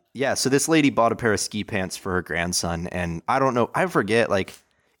 know. yeah, so this lady bought a pair of ski pants for her grandson, and I don't know, I forget, like,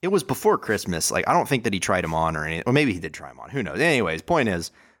 it was before Christmas. Like, I don't think that he tried them on or anything, or maybe he did try them on. Who knows? Anyways, point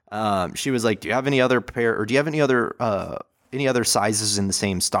is, she was like, "Do you have any other pair, or do you have any other sizes in the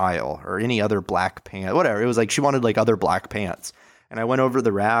same style, or any other black pants, whatever?" It was like she wanted like other black pants, and I went over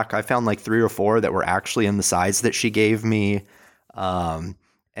the rack. I found like 3 or 4 that were actually in the size that she gave me.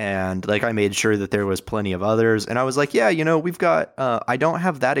 And like I made sure that there was plenty of others, and I was like, yeah, we've got I don't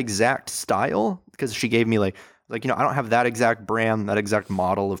have that exact style, because she gave me like I don't have that exact brand, that exact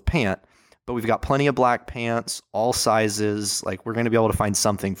model of pant, but we've got plenty of black pants, all sizes. Like, we're going to be able to find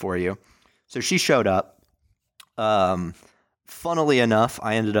something for you. So she showed up. Funnily enough,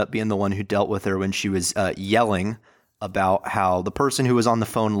 I ended up being the one who dealt with her when she was yelling about how the person who was on the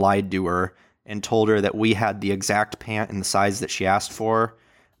phone lied to her and told her that we had the exact pant in the size that she asked for.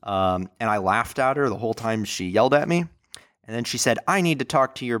 And I laughed at her the whole time she yelled at me. And then she said, "I need to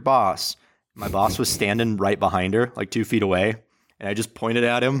talk to your boss." My boss was standing right behind her, like 2 feet away. And I just pointed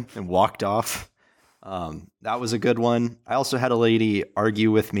at him and walked off. That was a good one. I also had a lady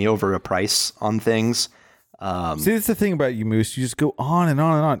argue with me over a price on things. See, that's the thing about you, Moose. You just go on and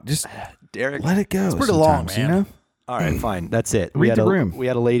on and on. Just Derek, let it go. It's pretty long, man. You know? all right, fine. That's it. Read the room. We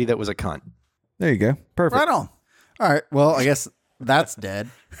had a lady that was a cunt. There you go. Perfect. Right on. All right. Well, I guess that's dead.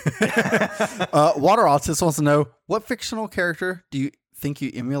 Water Autis wants to know, what fictional character do you think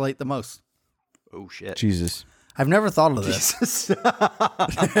you emulate the most? Oh, shit. Jesus. I've never thought of this. Jesus.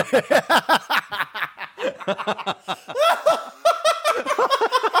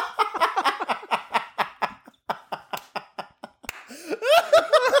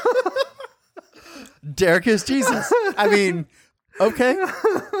 Derek is Jesus. I mean, okay.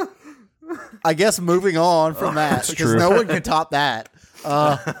 I guess moving on from that, because true. no one can top that.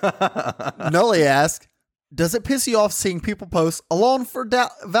 Nully asked, does it piss you off seeing people post alone for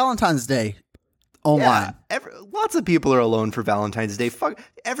Valentine's Day online? Yeah, lots of people are alone for Valentine's Day. Fuck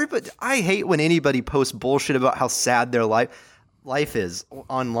everybody. I hate when anybody posts bullshit about how sad their life is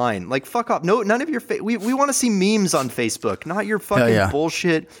online. Like, fuck off. No, none of your we want to see memes on Facebook, not your fucking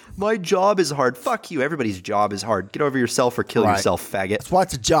bullshit. My job is hard. Fuck you. Everybody's job is hard. Get over yourself or kill yourself, faggot. That's why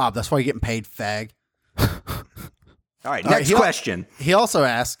it's a job. That's why you're getting paid, fag. All right, next question. He also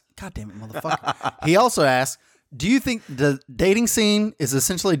asked, God damn it, motherfucker. He also asked, do you think the dating scene is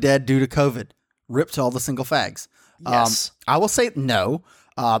essentially dead due to COVID? Rip to all the single fags. Yes. I will say no.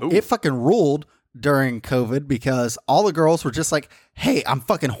 It fucking ruled during COVID because all the girls were just like, hey, I'm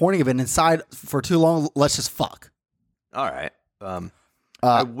fucking horny. I've been inside for too long. Let's just fuck. All right.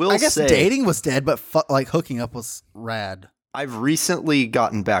 I guess say, dating was dead, but like hooking up was rad. I've recently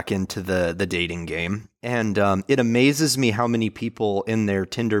gotten back into the dating game, and it amazes me how many people in their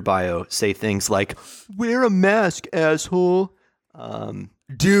Tinder bio say things like, "Wear a mask, asshole."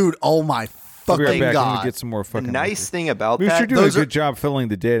 Dude, oh my fucking I'm God. gonna get some more fucking The nice thing about Moose, that, you're doing a good job filling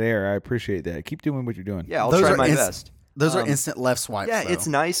the dead air. I appreciate that. Keep doing what you're doing. yeah, I'll try my best. Those are instant left swipes. Yeah, though. it's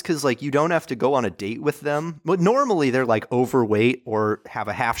nice because like you don't have to go on a date with them. But normally they're like overweight or have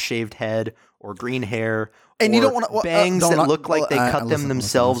a half-shaved head or green hair, and or you don't want to bangs that look like they cut them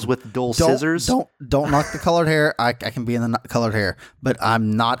themselves with dull scissors. Don't knock the colored hair. I can be in the colored hair, but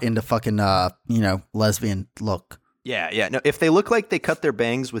I'm not into fucking lesbian look. Yeah. No, if they look like they cut their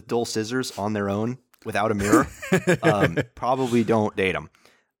bangs with dull scissors on their own without a mirror, probably don't date them.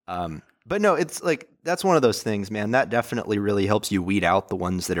 But no, it's like that's one of those things, man. That definitely really helps you weed out the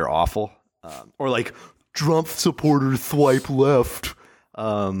ones that are awful, or like Trump supporters swipe left.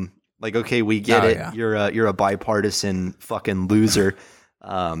 Like, okay, we get it. Yeah. You're a bipartisan fucking loser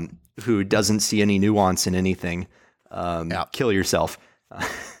who doesn't see any nuance in anything. Kill yourself.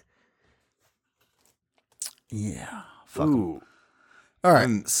 Yeah. Fuck. Ooh. All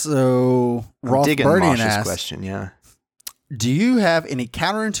right. So Roth Birdian asks, question. Yeah. Do you have any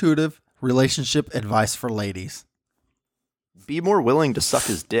counterintuitive relationship advice for ladies? Be more willing to suck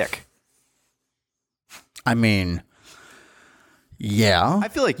his dick. I mean, yeah. I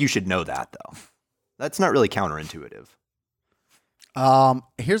feel like you should know that, though. That's not really counterintuitive.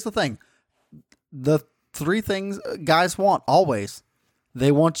 Here's the thing. The 3 things guys want always.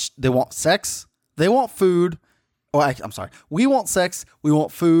 They want sex. They want food. I'm sorry. We want sex. We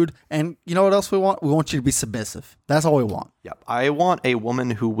want food. And you know what else we want? We want you to be submissive. That's all we want. Yep. I want a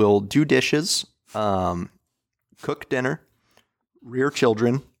woman who will do dishes, cook dinner, rear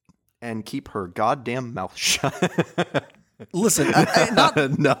children, and keep her goddamn mouth shut. Listen,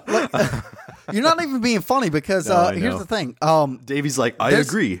 no. You're not even being funny because here's the thing. Davey's like, I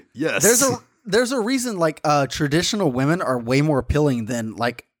agree. Yes. There's a reason like traditional women are way more appealing than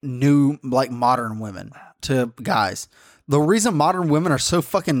like new like modern women to guys. The reason modern women are so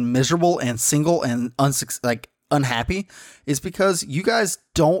fucking miserable and single and unhappy is because you guys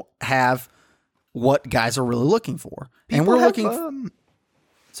don't have what guys are really looking for. And we're looking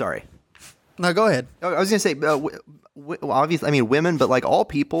Sorry. No, go ahead. I was going to say obviously, I mean women, but like all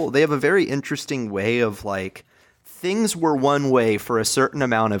people, they have a very interesting way of like things were one way for a certain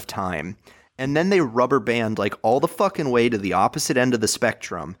amount of time. And then they rubber band like all the fucking way to the opposite end of the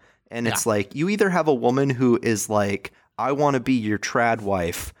spectrum. And it's like, you either have a woman who is like, I want to be your trad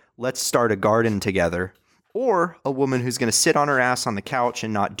wife. Let's start a garden together. Or a woman who's going to sit on her ass on the couch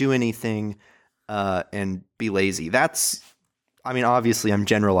and not do anything and be lazy. That's, I mean, obviously I'm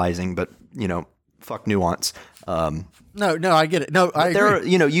generalizing, but fuck nuance. No, I get it. No, I agree.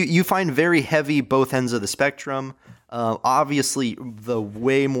 You find very heavy both ends of the spectrum. Obviously, the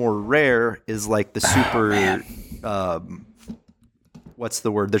way more rare is like the super, what's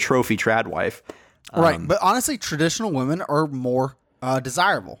the word? The trophy trad wife. Right. But honestly, traditional women are more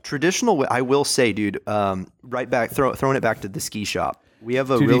desirable. I will say, dude, right back, throwing it back to the ski shop. We have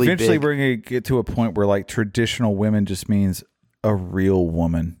really eventually big... we're going to get to a point where like traditional women just means a real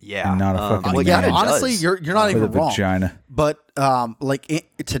woman. Yeah. And not a fucking man. Honestly, you're not even wrong. Vagina. But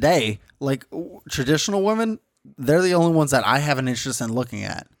today, like traditional women, they're the only ones that I have an interest in looking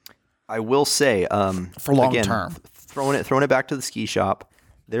at. I will say, for long term, throwing it back to the ski shop.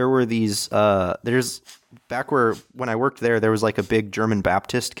 There were these. There's back when I worked there was like a big German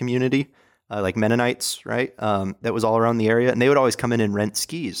Baptist community, like Mennonites, right? That was all around the area, and they would always come in and rent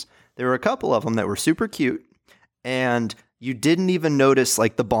skis. There were a couple of them that were super cute, and you didn't even notice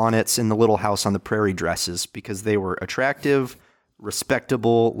like the bonnets in the Little House on the Prairie dresses because they were attractive,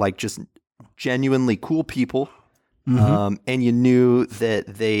 respectable, like just genuinely cool people. Mm-hmm. And you knew that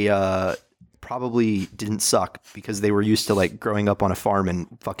they probably didn't suck because they were used to like growing up on a farm and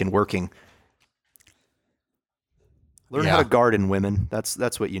fucking working. Learn how to garden, women.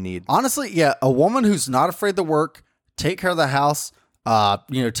 That's what you need. Honestly, yeah, a woman who's not afraid to work, take care of the house,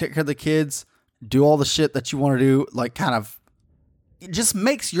 take care of the kids, do all the shit that you want to do, like kind of it just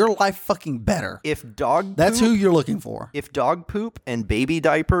makes your life fucking better. That's who you're looking for. If dog poop and baby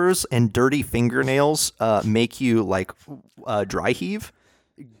diapers and dirty fingernails make you like dry heave,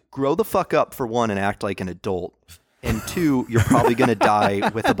 grow the fuck up for one and act like an adult. And two, you're probably going to die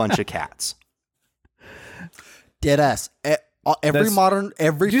with a bunch of cats. Dead ass. Every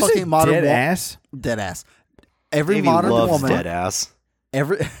fucking modern dead ass? Dead ass. Every Davey modern loves woman. Dead ass.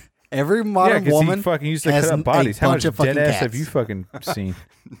 Every modern woman he fucking used to has cut up bodies. How much dead ass cats. have you fucking seen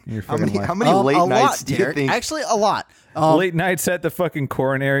in your fucking life? How many late nights do you think? Actually, a lot. Late nights at the fucking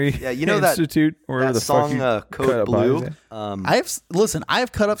coronary institute or the song Code Blue. I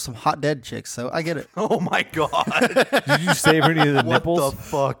have cut up some hot dead chicks, so I get it. Oh my god! Did you save any of the nipples? What the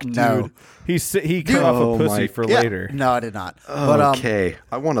fuck, dude? No. He cut off a pussy for later. No, I did not. Okay,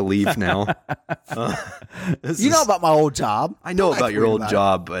 I want to leave now. You know about my old job. I know about your old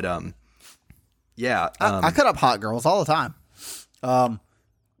job, but yeah. I cut up hot girls all the time.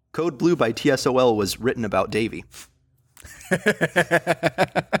 Code Blue by TSOL was written about Davey.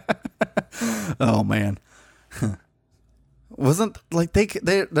 Oh man. Wasn't like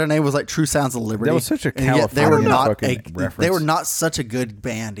their name was like True Sounds of Liberty. That was such a and yet they were California not fucking reference. They were not such a good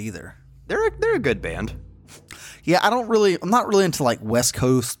band either. They're a good band. Yeah, I'm not really into like West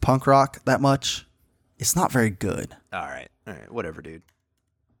Coast punk rock that much. It's not very good. All right, whatever, dude.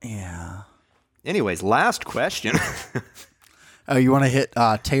 Yeah. Anyways, last question. Oh, you want to hit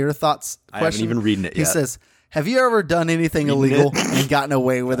Tater Thoughts question? I haven't even read it yet. He says, have you ever done anything illegal and gotten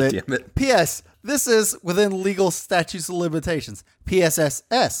away with it? Damn it. P.S. This is within legal statutes of limitations.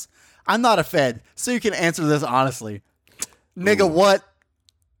 P.S.S.S. I'm not a Fed, so you can answer this honestly. Nigga, what?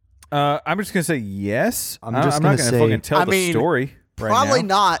 I'm just gonna say yes. I'm not gonna say- fucking tell I the mean, story. Right Probably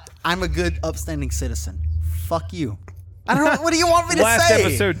now. not. I'm a good, upstanding citizen. Fuck you. I don't know. What do you want me to Last say?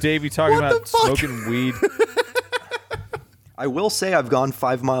 episode, Davey talking What the about fuck? smoking weed. I will say I've gone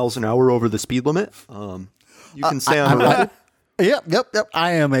 5 miles an hour over the speed limit. You can say on the record. Yep.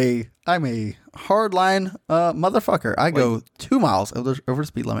 I'm a hardline motherfucker. I go 2 miles over the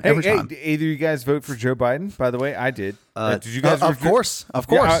speed limit every time. Either you guys vote for Joe Biden? By the way, I did. Did you guys? Of course.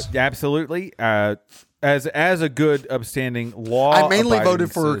 Yeah, absolutely. As a good, upstanding law, I mainly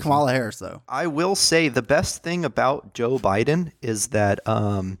voted for citizen. Kamala Harris, though. I will say the best thing about Joe Biden is that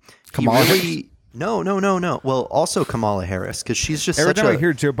he Kamala really no. Well, also Kamala Harris because she's just Every such time a I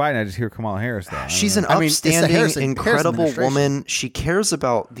hear Joe Biden, I just hear Kamala Harris. Though. she's an I mean, it's the upstanding, Harris incredible administration. woman. She cares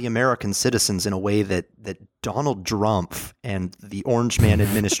about the American citizens in a way that Donald Trump and the Orange Man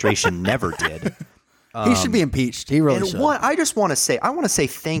administration never did. He should be impeached. He really And should. what I just want to say,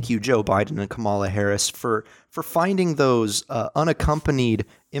 thank you, Joe Biden and Kamala Harris, for finding those unaccompanied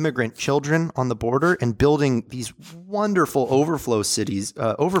immigrant children on the border and building these wonderful overflow cities,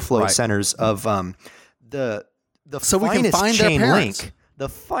 Right. centers of the So we can finest find their chain parents. link. The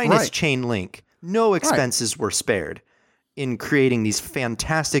finest Right. chain link. No expenses were spared in creating these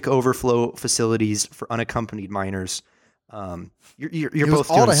fantastic overflow facilities for unaccompanied minors. You're It was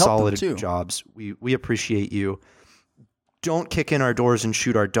both all doing to help them, solid too. jobs. We appreciate you. Don't kick in our doors and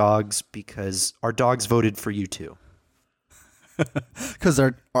shoot our dogs because our dogs voted for you too. Because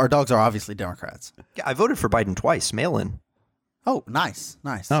our dogs are obviously Democrats. Yeah, I voted for Biden twice, mail in. Oh, nice.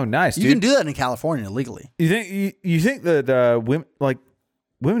 Oh, nice, You dude. can do that in California legally. You think that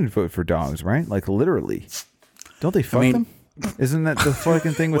women vote for dogs, right? Like literally, don't they fuck mean- them? Isn't that the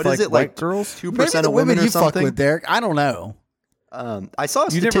fucking thing with What like is it, white like girls? 2% Maybe the of women women or you fuck something? with, Derek. I don't know. I saw a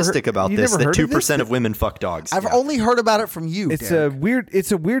You never statistic heard- about you this never that heard of 2% this? of women fuck dogs. I've Yeah. only heard about it from you. It's Derek.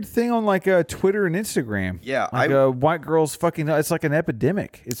 a weird thing on like Twitter and Instagram. Yeah, like white girls fucking. It's like an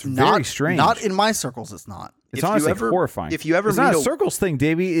epidemic. It's very strange. Not in my circles. It's not. It's If you honestly ever- horrifying. if you ever it's not meet a a- circles thing,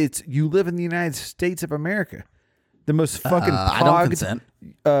 Davey. It's you live in the United States of America, the most fucking I don't pogged, consent.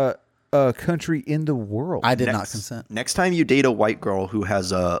 country in the world. I did not consent. Next time you date a white girl who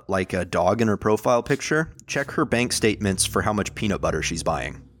has a dog in her profile picture, check her bank statements for how much peanut butter she's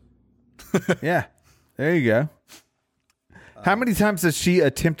buying. Yeah, there you go. How many times has she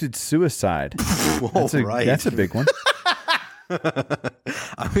attempted suicide? That's a big one.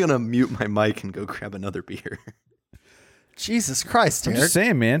 I'm gonna mute my mic and go grab another beer. Jesus Christ, I'm Derek. just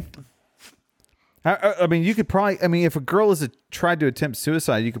saying, man. I mean, you could probably. I mean, if a girl has tried to attempt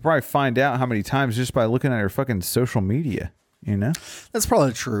suicide, you could probably find out how many times just by looking at her fucking social media. You know, That's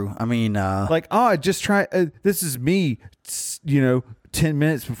probably true. I mean, like, oh, I just tried. This is me. 10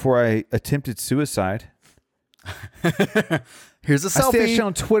 minutes before I attempted suicide. here's a I stay selfie.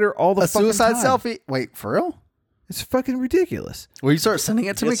 on Twitter all the A fucking suicide time. selfie. Wait, for real? It's fucking ridiculous. Will you start sending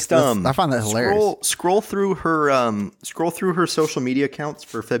it to me? 'Cause Just, I find that hilarious. Scroll through her social media accounts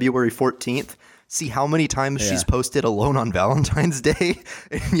for February 14th. See how many times she's posted alone on Valentine's Day,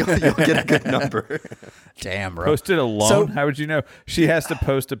 and you'll get a good number. Damn, bro. Posted alone? So- How would you know? She has to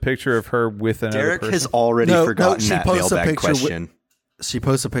post a picture of her with another Derek person. has already No, forgotten she that posts a mailbag picture with- question. She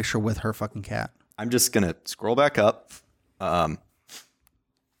posts a picture with her fucking cat. I'm just gonna scroll back up.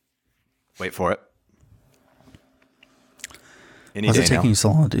 Wait for it. Any Why's day it taking now. you so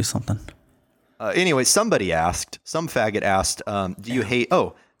long to do something? Anyway, some faggot asked, do you hate,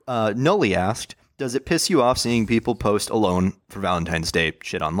 Nully asked, does it piss you off seeing people post alone for Valentine's Day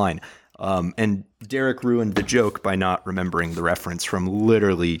shit online? And Derek ruined the joke by not remembering the reference from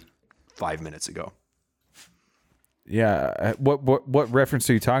literally 5 minutes ago. Yeah. What reference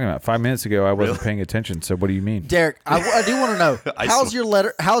are you talking about? 5 minutes ago, I wasn't paying attention. So what do you mean? Derek, I do want to know I how's swear.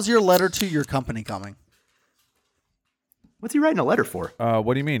 your letter to your company coming? What's he writing a letter for?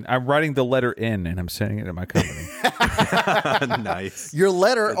 What do you mean? I'm writing the letter N and I'm sending it to my company. Nice. Your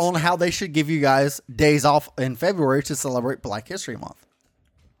letter on how they should give you guys days off in February to celebrate Black History Month.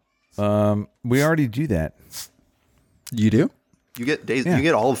 We already do that. You do? You get days. You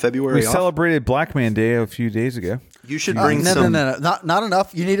get all of February. We off? celebrated Black Man Day a few days ago. You should bring no, some. no, not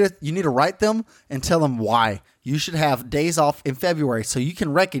enough. You need to write them and tell them why you should have days off in February, so you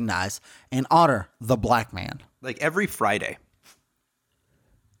can recognize and honor the black man. Like every Friday.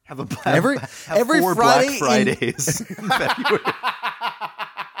 Have every 4 Friday Black Fridays in February.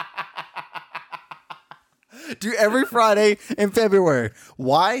 Do every Friday in February.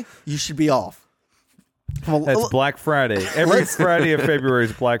 Why? You should be off. That's Black Friday. Every Friday of February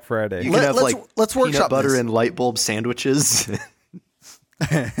is Black Friday. You can have let's peanut workshop butter this. and light bulb sandwiches.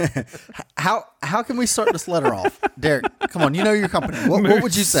 How can we start this letter off? Derek, come on. You know your company. What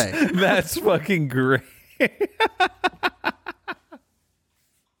would you say? That's fucking great.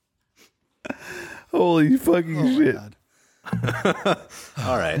 Holy fucking shit.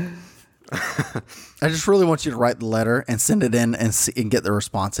 All right. I just really want you to write the letter and send it in and get the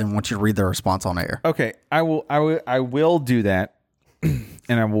response, and want you to read the response on air. Okay, I will do that, and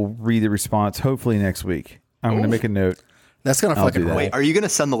I will read the response hopefully next week. I'm going to make a note. That's going to fucking roll. Wait, are you going to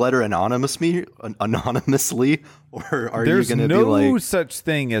send the letter anonymously, or are There's you going to no be like such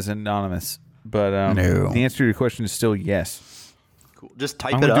thing as anonymous, but No. the answer to your question is still yes. cool. Just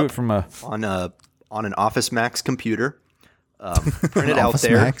type I'm it going to up do it from a on an Office Max computer, print it out Office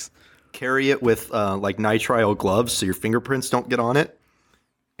there, Max? carry it with like nitrile gloves so your fingerprints don't get on it,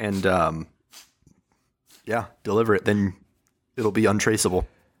 and deliver it. Then it'll be untraceable.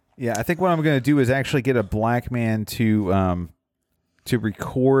 Yeah, I think what I'm going to do is actually get a black man to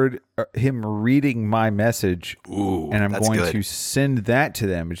record him reading my message, and I'm that's going good. to send that to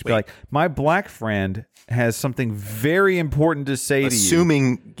them. Just be like, my black friend has something very important to say to you.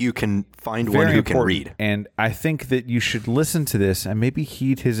 Assuming you can find one Very who can important. read. And I think that you should listen to this and maybe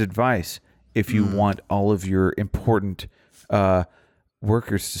heed his advice if you want all of your important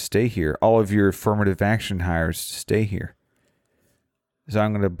workers to stay here, all of your affirmative action hires to stay here. So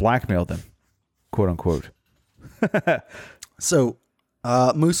I'm going to blackmail them, quote unquote. So,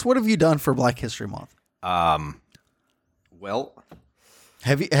 Moose, what have you done for Black History Month? Well,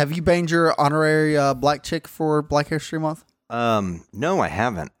 Have you banged your honorary black chick for Black History Month? no, I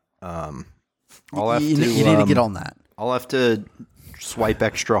haven't. I'll have You to. need to get on that. I'll have to swipe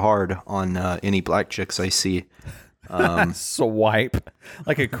extra hard on any black chicks I see. Swipe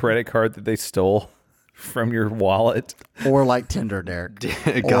like a credit card that they stole from your wallet. Or like Tinder, Derek.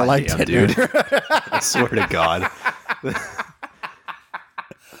 God like damn, Tinder. dude. I swear to God.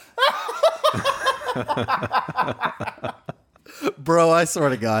 Bro, I swear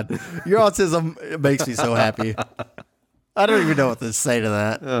to God, your autism makes me so happy. I don't even know what to say to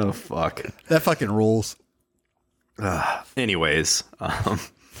that. Oh, fuck. That fucking rules. Anyways,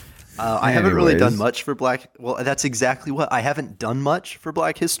 I haven't really done much for Black. Well, that's exactly what I haven't done much for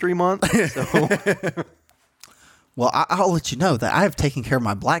Black History Month. So Well, I'll let you know that I have taken care of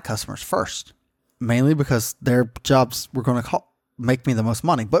my black customers first, mainly because their jobs were going to make me the most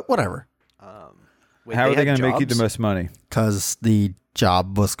money. But whatever, wait, How are they have going to make you the jobs? most money? because the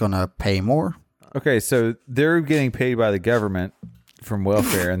job was going to pay more. Okay, so they're getting paid by the government from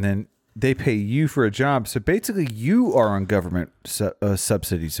welfare, and then they pay you for a job. So basically, you are on government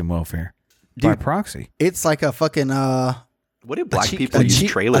subsidies and welfare by proxy. It's like a fucking What do black people use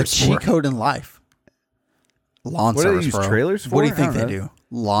trailers a cheat for? code in life. Lawn What do they service, use bro. trailers What do you for? I think they don't do? know.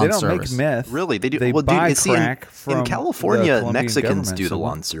 Lawn They don't service. make meth. Really? They do. They well, buy dude, see, crack from in the California, Colombian Mexicans government, do the so-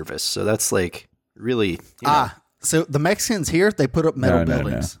 lawn service. So that's like really. You know, So the Mexicans here, they put up metal No.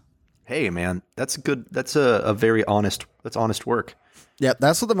 buildings. hey, man, that's good. That's a very honest. That's honest work. Yep,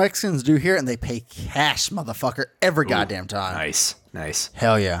 that's what the Mexicans do here, and they pay cash, motherfucker, every goddamn time. Nice.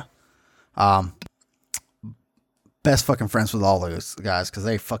 Hell yeah. Best fucking friends with all those guys because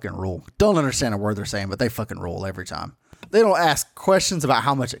they fucking rule. Don't understand a word they're saying, but they fucking rule every time. They don't ask questions about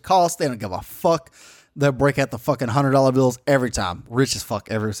how much it costs. They don't give a fuck. They'll break out the fucking $100 bills every time. Rich as fuck,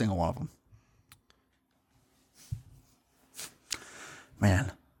 every single one of them.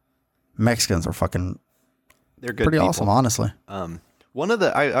 Man, Mexicans are fucking They're good. pretty people. awesome, honestly. One of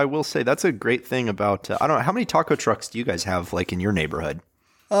the I will say that's a great thing about I don't know how many taco trucks do you guys have like in your neighborhood?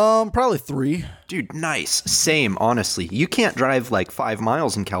 Probably 3. Dude, nice. Same, honestly. You can't drive like 5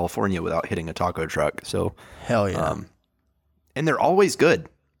 miles in California without hitting a taco truck. So, Hell yeah. and they're always good.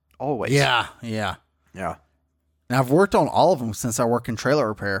 Always. Yeah. Yeah. And I've worked on all of them since I work in trailer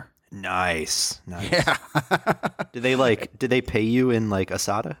repair. Nice. Yeah. Did they pay you in like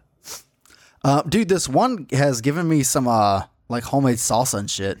asada? Dude, this one has given me some like homemade salsa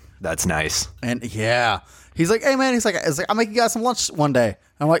and shit. That's nice. And yeah, he's like, hey man, he's like, I'll make you guys some lunch one day.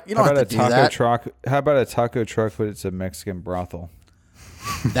 I'm like, you don't How have about to a do taco that. truck? How about a taco truck, but it's a Mexican brothel?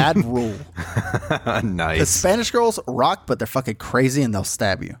 That rule. The Nice. Spanish girls rock, but they're fucking crazy and they'll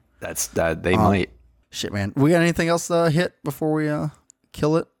stab you. That's that. They might. Shit, man. We got anything else to hit before we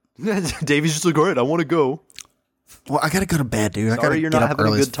kill it? Davey's just like, all right, I want to go. Well, I gotta go to bed, dude. I gotta Sorry, you're get not up having a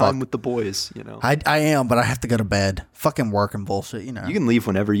early as good time fuck. with the boys. You know. I am, but I have to go to bed. Fucking work and bullshit, you know. You can leave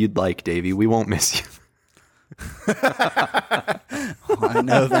whenever you'd like, Davey. We won't miss you. I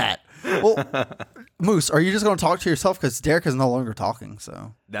know that. Well, Moose, are you just going to talk to yourself? Because Derek is no longer talking.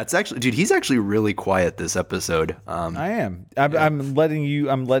 So That's actually, dude. He's actually really quiet this episode. I am. I'm letting you.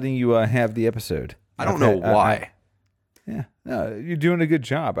 I'm letting you have the episode. I don't know why. Yeah, no, you're doing a good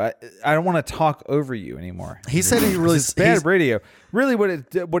job. I don't want to talk over you anymore. he said he really It's bad radio. Really, what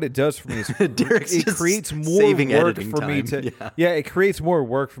it does for me is Derek's it just creates more saving work editing for me time. to. Yeah, it creates more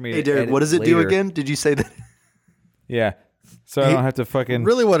work for me. Hey, to Derek, edit what does it do later. again? Did you say that? Yeah, so I don't have to fucking.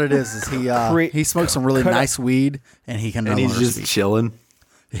 really what it is he smokes some really cut nice weed and he can no And he's longer just speak. chilling.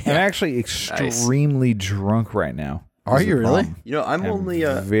 I'm actually extremely drunk right now. Are is the you really? problem. You know, I'm only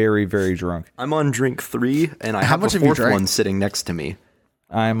very, very drunk. I'm on drink 3, and I How have much a have you 4th drank? one sitting next to me.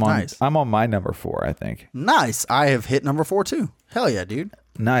 I'm on. Nice. I'm on my number 4, I think. Nice. I have hit number 4 too. Hell yeah, dude.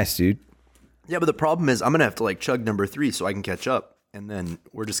 Nice, dude. Yeah, but the problem is I'm gonna have to like chug number 3 so I can catch up, and then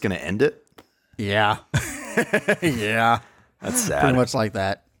we're just gonna end it. Yeah. Yeah. That's sad. Pretty much like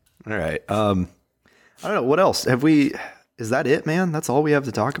that. All right. I don't know what else have we. Is that it, man? That's all we have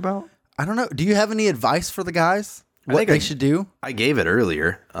to talk about. I don't know. Do you have any advice for the guys? What think they I- should do? I gave it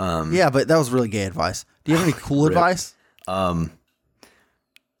earlier. Yeah, but that was really gay advice. Do you have any cool advice?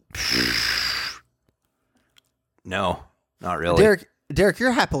 No, not really. Derek,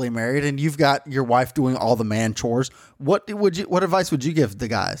 you're happily married and you've got your wife doing all the man chores. What advice would you give the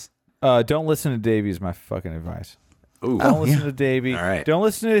guys? Don't listen to Davey is my fucking advice. Ooh. Don't listen yeah. to Davey. All right. Don't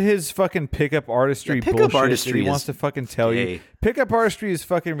listen to his fucking pickup artistry Yeah, pickup bullshit artistry that he is wants to fucking tell you. gay. Pickup artistry is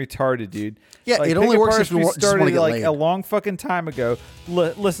fucking retarded, dude. Yeah, it only pickup works if you artistry just wanna started get like laid. a long fucking time ago.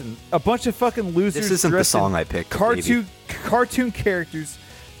 Listen, a bunch of fucking losers. This isn't the dressed in song I picked, Cartoon characters,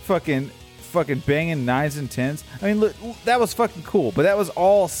 fucking banging 9s and 10s. I mean, look, that was fucking cool, but that was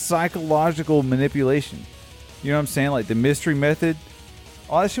all psychological manipulation. You know what I'm saying? Like the mystery method.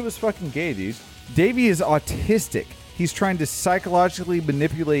 All that shit was fucking gay, dude. Davey is autistic. He's trying to psychologically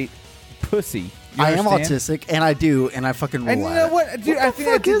manipulate pussy. You I am understand? autistic and I do, and I fucking roll And you at know it. what, dude? I think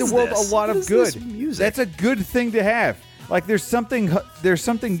I fuck did is the world this? a lot What of is this good. music? That's a good thing to have. Like, there's something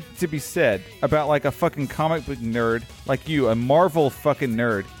to be said about like a fucking comic book nerd like you, a Marvel fucking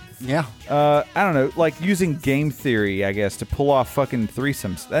nerd. Yeah. I don't know, like using game theory, I guess, to pull off fucking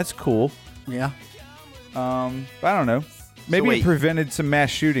threesomes. That's cool. Yeah. But I don't know. Maybe wait. it prevented some mass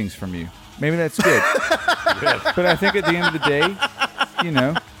shootings from you. Maybe that's good. But I think at the end of the day, you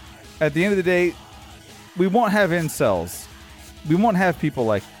know, at the end of the day, we won't have incels. We won't have people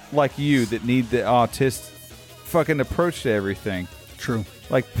like you that need the autist fucking approach to everything. True.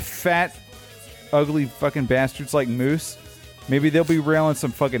 Like fat, ugly fucking bastards like Moose. Maybe they'll be railing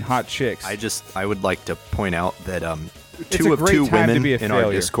some fucking hot chicks. I would like to point out that It's two a of great 2 time to women be a in our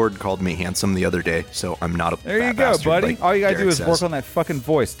failure. Discord called me handsome the other day, so I'm not a There you fat go, bastard buddy. like All you gotta do Derek is says. work on that fucking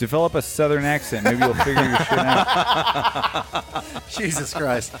voice. Develop a southern accent. Maybe you'll figure your shit out. Jesus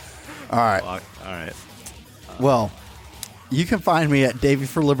Christ. All right. All right. Well, you can find me at Davey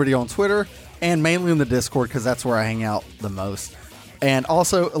for Liberty on Twitter and mainly in the Discord because that's where I hang out the most. And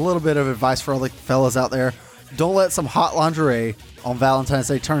also a little bit of advice for all the fellas out there. Don't let some hot lingerie on Valentine's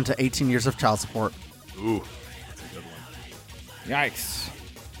Day turn to 18 years of child support. Ooh. Yikes.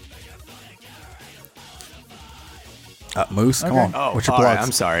 Moose, come on. Oh, What's your all right, plugs?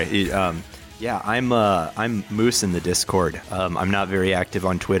 I'm sorry. Yeah, I'm Moose in the Discord. I'm not very active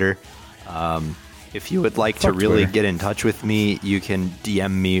on Twitter. If you would like to Fuck really Twitter. get in touch with me, you can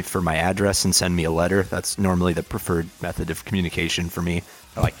DM me for my address and send me a letter. That's normally the preferred method of communication for me.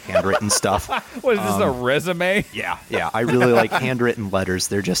 I like handwritten stuff. What is this, a resume? Yeah. I really like handwritten letters.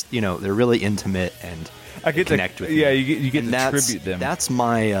 They're just, they're really intimate and I get connect to, with yeah, me. you get And to tribute them. That's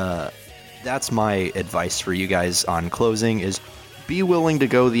my advice for you guys on closing is be willing to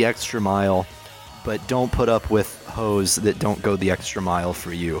go the extra mile, but don't put up with hoes that don't go the extra mile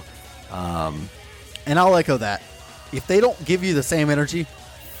for you. And I'll echo that. If they don't give you the same energy,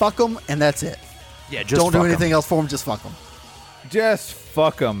 fuck them, and that's it. Yeah, Don't do anything else for them, just fuck them. Just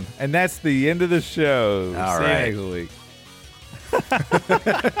fuck them. And that's the end of the show. All See right. you next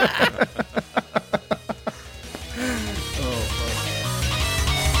week.